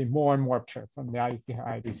will be more and more pressure from the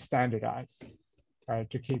Aikikai to standardize, right,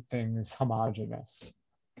 to keep things homogeneous,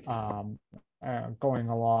 going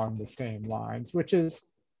along the same lines, which is,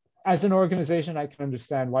 as an organization, I can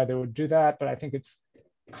understand why they would do that, but I think it's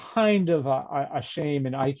kind of a shame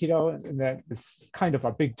in Aikido in that it's kind of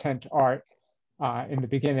a big tent art in the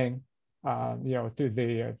beginning, you know, through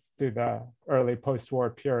the early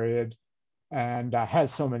post-war period, and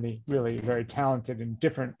has so many really very talented and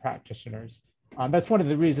different practitioners. That's one of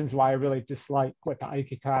the reasons why I really dislike what the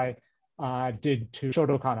Aikikai did to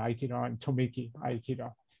Shotokan Aikido and Tomiki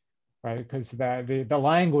Aikido, right? Because the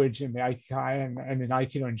language in the Aikikai and in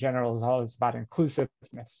Aikido in general is always about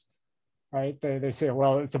inclusiveness, right? They say,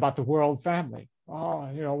 well, it's about the world family. Oh,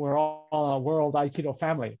 you know, we're all a world Aikido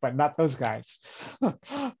family, but not those guys,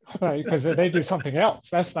 right? Because they do something else.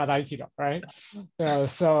 That's not Aikido, right?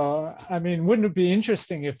 So, I mean, wouldn't it be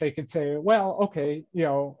interesting if they could say, well, okay,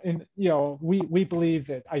 we believe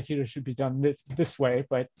that Aikido should be done this way,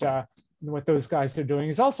 but what those guys are doing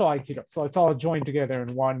is also Aikido. So it's all joined together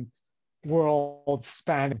in one world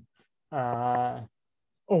spanning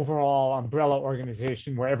overall umbrella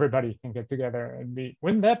organization where everybody can get together and meet.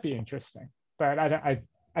 Wouldn't that be interesting? But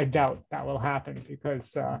I doubt that will happen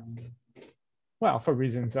because, well, for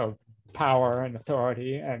reasons of power and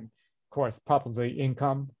authority, and of course, probably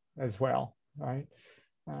income as well, right?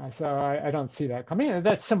 So I don't see that coming in.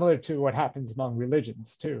 That's similar to what happens among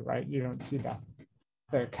religions too, right? You don't see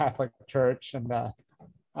the Catholic Church and the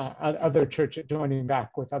other churches joining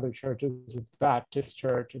back with other churches, with the Baptist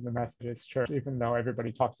Church and the Methodist Church, even though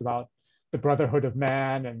everybody talks about the brotherhood of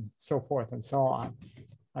man and so forth and so on.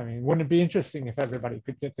 I mean, wouldn't it be interesting if everybody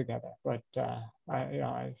could get together? But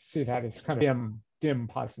I see that as kind of dim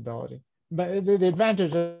possibility. But the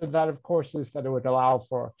advantage of that, of course, is that it would allow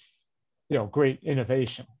for, great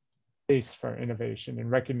innovation, space for innovation and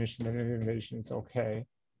recognition that innovation is okay.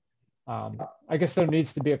 I guess there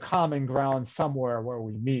needs to be a common ground somewhere where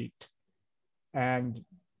we meet. And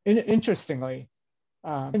interestingly,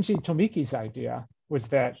 Kenji Tomiki's idea was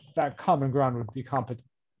that common ground would be competition,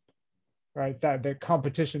 right? That the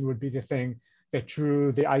competition would be the thing that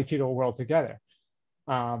drew the Aikido world together.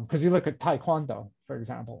 Because you look at Taekwondo, for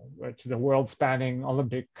example, which is a world-spanning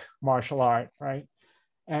Olympic martial art, right?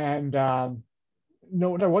 And no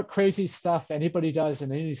matter what crazy stuff anybody does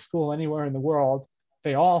in any school anywhere in the world,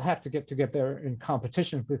 they all have to get together in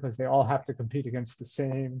competition because they all have to compete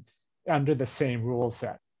under the same rule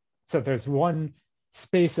set. So there's one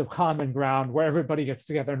space of common ground where everybody gets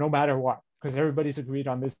together no matter what, because everybody's agreed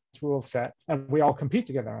on this rule set and we all compete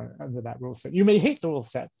together under that rule set. You may hate the rule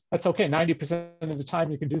set. That's okay. 90% of the time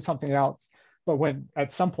you can do something else. But when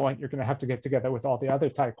at some point you're going to have to get together with all the other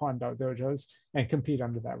Taekwondo dojos and compete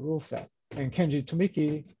under that rule set. And Kenji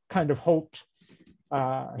Tomiki kind of hoped,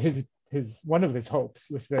 one of his hopes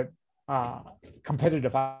was that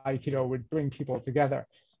competitive Aikido would bring people together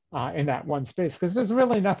in that one space, because there's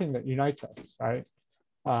really nothing that unites us, right?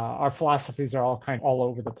 Our philosophies are all kind of all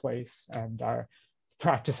over the place, and our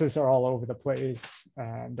practices are all over the place,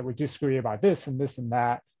 and we disagree about this and this and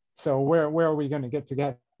that. So where are we going to get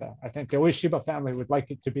together? I think the Ueshiba family would like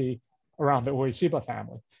it to be around the Ueshiba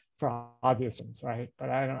family. for obvious reasons, right? But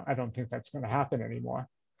I don't think that's going to happen anymore.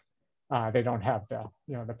 They don't have the,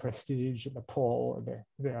 you know, the prestige, or the pull, or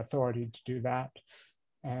the authority to do that.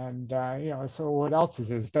 And you know, so what else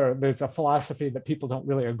is there's a philosophy that people don't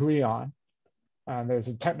really agree on. There's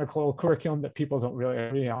a technical curriculum that people don't really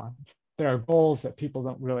agree on. There are goals that people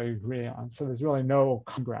don't really agree on. So there's really no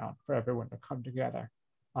common ground for everyone to come together,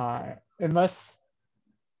 unless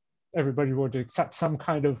everybody were to accept some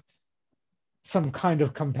kind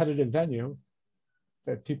of competitive venue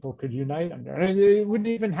that people could unite under. And it wouldn't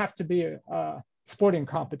even have to be a sporting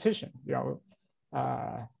competition. You know,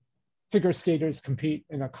 figure skaters compete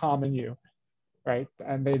in a common U, right?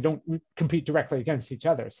 And they don't compete directly against each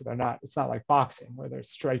other. So it's not like boxing where they're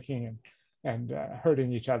striking and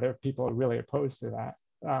hurting each other. People are really opposed to that.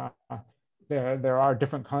 There are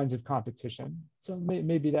different kinds of competition. So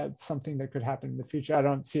maybe that's something that could happen in the future. I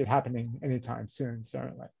don't see it happening anytime soon,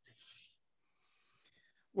 certainly.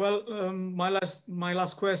 Well, my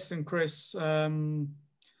last question, Chris.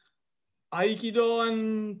 Aikido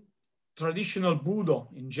and traditional Budo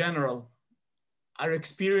in general are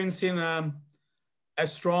experiencing a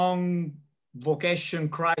strong vocation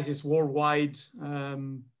crisis worldwide.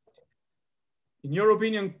 In your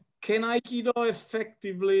opinion, can Aikido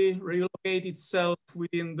effectively relocate itself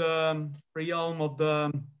within the realm of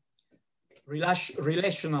the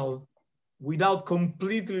relational without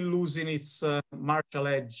completely losing its martial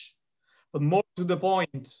edge? But more to the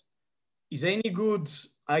point, is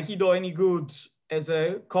Aikido any good as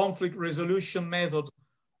a conflict resolution method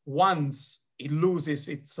once it loses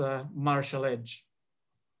its martial edge?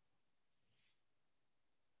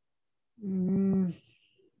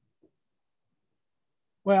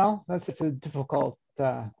 Well, that's a difficult.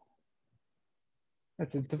 That's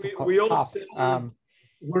a difficult we all topic. say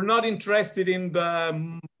we're not interested in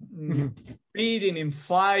the beating, in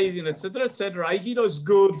fighting, etc., etc. Aikido is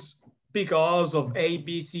good because of A,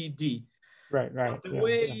 B, C, D. Right. But the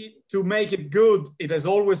way to make it good, it has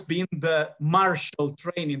always been the martial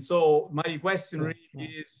training. So my question really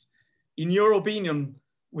is, in your opinion,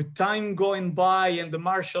 with time going by and the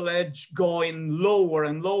martial edge going lower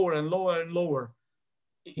and lower and lower and lower,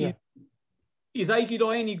 is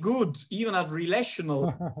Aikido any good, even at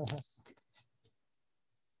relational?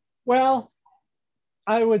 Well,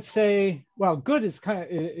 I would say, well, good is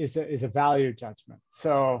is a value judgment.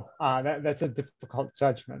 So that's a difficult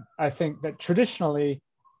judgment. I think that traditionally,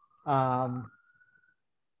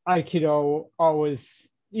 Aikido always,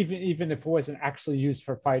 even if it wasn't actually used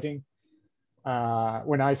for fighting,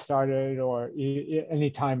 when I started or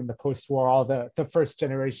any time in the post-war, all the first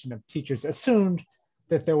generation of teachers assumed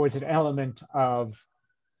that there was an element of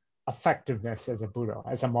effectiveness as a Budo,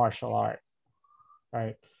 as a martial art,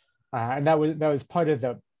 right? And that was part of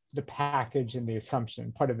the package and the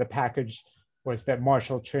assumption. Part of the package was that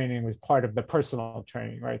martial training was part of the personal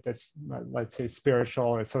training, right? This, let's say, spiritual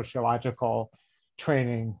or sociological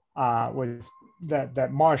training was the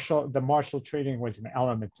martial training was an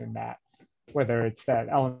element in that, whether it's that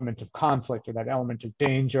element of conflict or that element of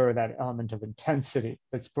danger or that element of intensity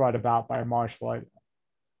that's brought about by martial art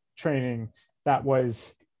training. That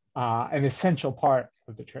was an essential part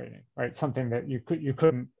of the training, right? Something that you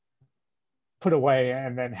couldn't put away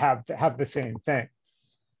and then have the same thing.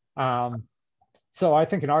 So I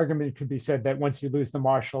think an argument could be said that once you lose the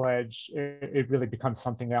martial edge, it really becomes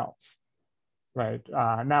something else, right?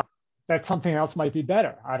 Now, that something else might be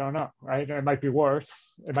better. I don't know, right? It might be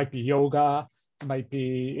worse. It might be yoga. It might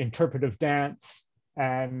be interpretive dance,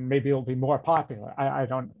 and maybe it'll be more popular. I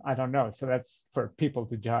don't know. So that's for people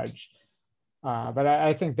to judge. But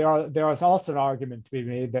I think there is also an argument to be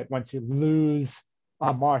made that once you lose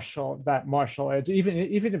that martial edge, even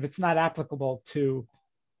if it's not applicable to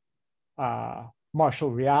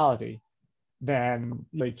martial reality, then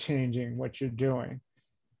like changing what you're doing.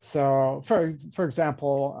 So for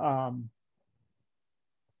example,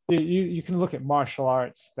 you can look at martial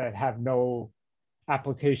arts that have no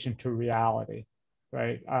application to reality,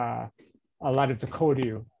 right? A lot of the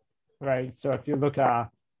Koryu, right? So if you look at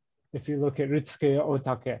Rutsuke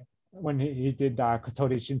Otake, when he did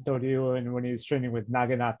Kotori Shintoryu and when he was training with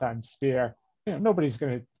naginata and spear, nobody's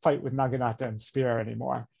going to fight with naginata and spear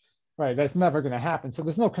anymore, right? That's never going to happen. So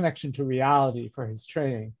there's no connection to reality for his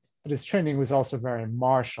training, but his training was also very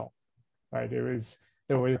martial, right? There was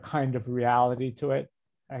a kind of reality to it.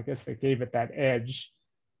 I guess that gave it that edge.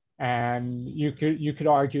 And you could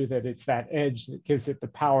argue that it's that edge that gives it the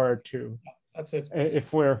power to. That's it.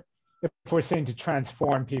 If we're saying to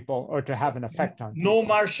transform people or to have an effect on people. No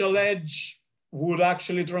martial edge would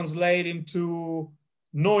actually translate into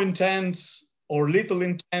no intent or little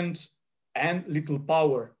intent and little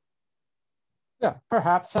power. Yeah,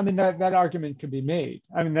 perhaps. I mean, that argument could be made.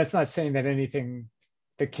 I mean, that's not saying that anything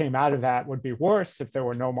that came out of that would be worse if there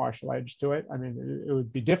were no martial edge to it. I mean, it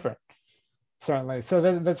would be different, certainly. So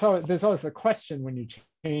there's always the question when you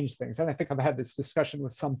change things. And I think I've had this discussion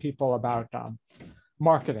with some people about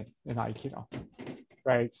marketing in Aikido,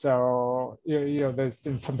 right? So, there's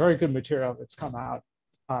been some very good material that's come out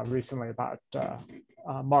recently about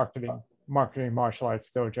marketing martial arts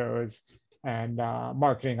dojos and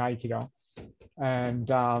marketing Aikido. And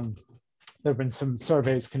there have been some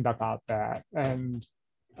surveys conducted about that. And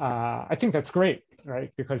I think that's great,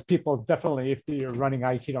 right? Because people definitely, if you're running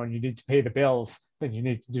Aikido and you need to pay the bills, then you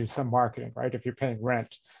need to do some marketing, right? If you're paying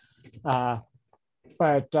rent.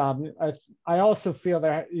 But I also feel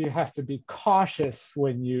that you have to be cautious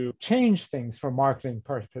when you change things for marketing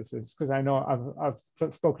purposes, because I know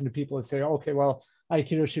I've spoken to people who say, okay, well,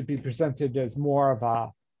 Aikido should be presented as more of a,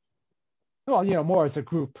 well, more as a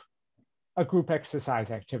group exercise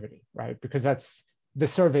activity, right? Because the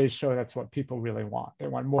surveys show that's what people really want. They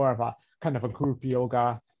want more of a kind of a group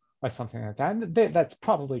yoga or something like that. And that's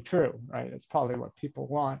probably true, right? It's probably what people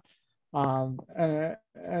want.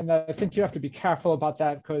 And I think you have to be careful about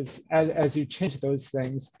that, because as you change those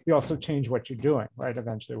things, you also change what you're doing, right?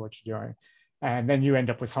 Eventually what you're doing. And then you end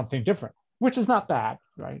up with something different, which is not bad,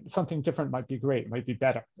 right? Something different might be great, might be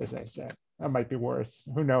better, as I said. It might be worse,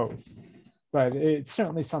 who knows? But it's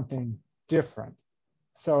certainly something different.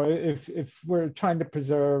 So if we're trying to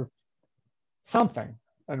preserve something,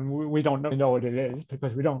 and we don't know what it is,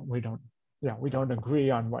 because we don't agree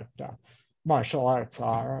on what martial arts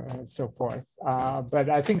are and so forth. But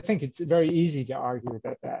I think it's very easy to argue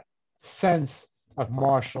that sense of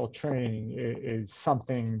martial training is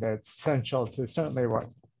something that's essential to certainly what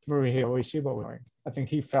Morihei Ueshiba was doing. I think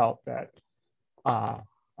he felt that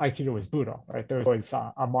Aikido was Budo, right? There was always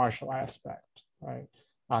a martial aspect, right?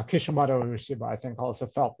 Kishimoto Ueshiba, I think, also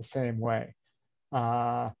felt the same way.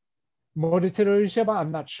 Moriteru Ueshiba,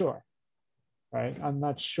 I'm not sure, right? I'm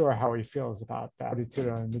not sure how he feels about that.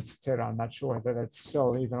 Moriteru and Mitsuteru, I'm not sure that it's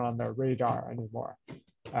still even on their radar anymore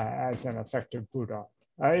as an effective Budo.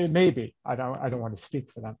 It may be. I don't want to speak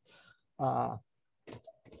for them.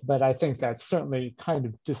 But I think that's certainly kind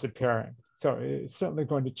of disappearing. So it's certainly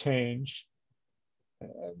going to change.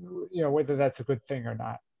 Whether that's a good thing or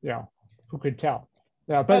not, who could tell?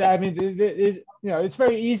 Yeah, but I mean, it's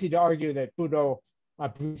very easy to argue that Budo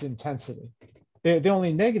breeds intensity. The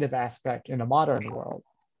only negative aspect in a modern world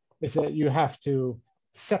is that you have to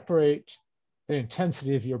separate the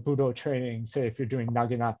intensity of your Budo training. Say, if you're doing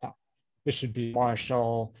naginata, it should be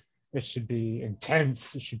martial, it should be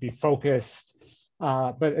intense, it should be focused.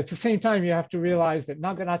 But at the same time, you have to realize that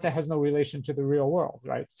naginata has no relation to the real world,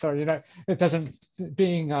 right? So, it doesn't,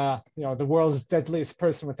 being, the world's deadliest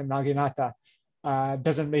person with a naginata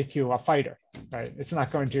doesn't make you a fighter, right? It's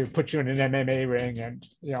not going to put you in an MMA ring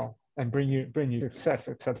and bring you success,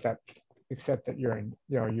 except that you're in,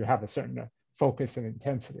 you have a certain focus and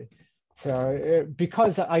intensity. So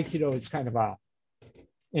because Aikido is kind of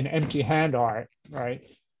an empty hand art, right?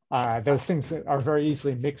 Those things are very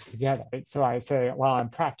easily mixed together. Right? So I say, well, I'm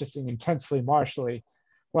practicing intensely martially.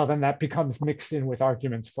 Well, then that becomes mixed in with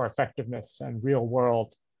arguments for effectiveness and real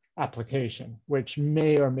world application, which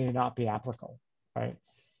may or may not be applicable, right?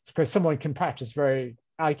 It's because someone can practice very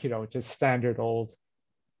Aikido, just standard old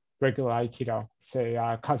regular Aikido, say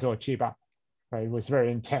Kazuo Chiba, right? It was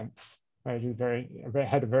very intense, right? He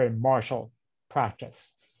had a very martial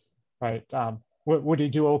practice, right? Would he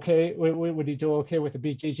do okay? Would he do okay with a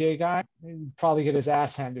BJJ guy? He'd probably get his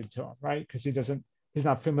ass handed to him, right? Because he's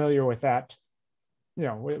not familiar with that,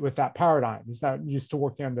 with that paradigm. He's not used to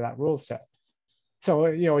working under that rule set. So,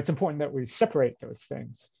 it's important that we separate those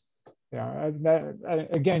things.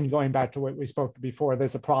 Again, going back to what we spoke before,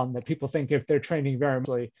 there's a problem that people think if they're training very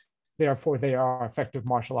much, therefore they are effective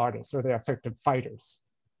martial artists or they're effective fighters,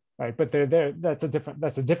 right? But that's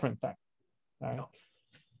a different thing, right?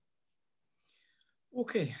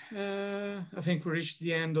 Okay, I think we reached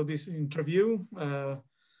the end of this interview.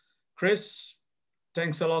 Chris,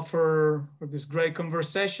 thanks a lot for this great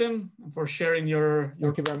conversation and for sharing your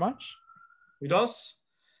Thank you very much with us.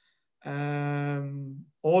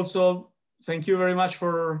 Also, thank you very much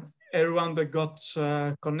for everyone that got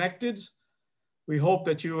connected. We hope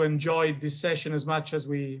that you enjoyed this session as much as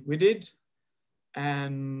we did.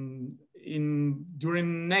 And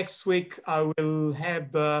during next week, I will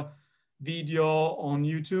have a video on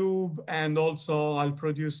YouTube, and also I'll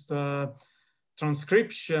produce the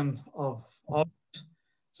transcription of it.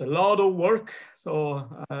 It's a lot of work, so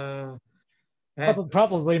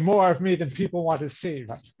probably more of me than people want to see.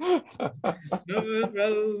 Well,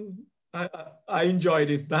 I enjoyed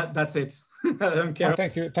it. That's it. I don't care. Oh,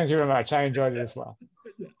 thank you very much. I enjoyed it as well.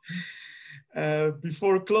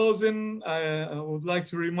 Before closing, I would like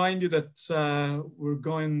to remind you that we're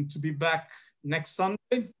going to be back next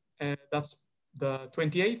Sunday. That's the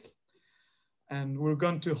 28th. And we're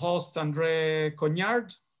going to host André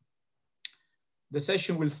Cognard. The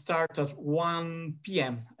session will start at 1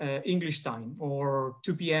 p.m. English time, or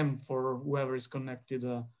 2 p.m. for whoever is connected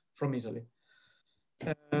from Italy.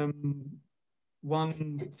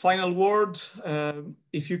 One final word,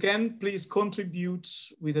 if you can, please contribute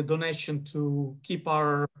with a donation to keep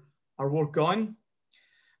our work going.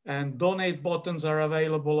 And donate buttons are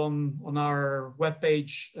available on our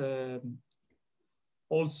webpage.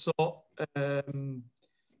 Also, at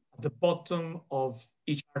the bottom of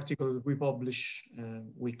each article that we publish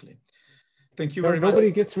weekly. Thank you very much.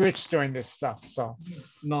 Nobody gets rich doing this stuff, so.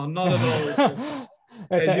 No, not at all.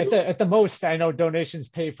 At the most, I know donations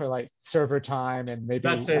pay for like server time and maybe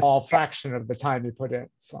a small fraction of the time you put in.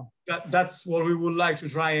 So that's what we would like to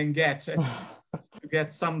try and get, to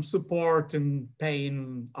get some support in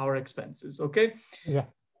paying our expenses. Okay. Yeah.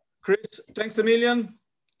 Chris, thanks a million.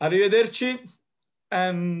 Arrivederci,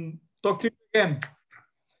 and talk to you again.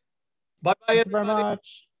 Bye bye. Thank you very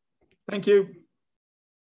much. Thank you.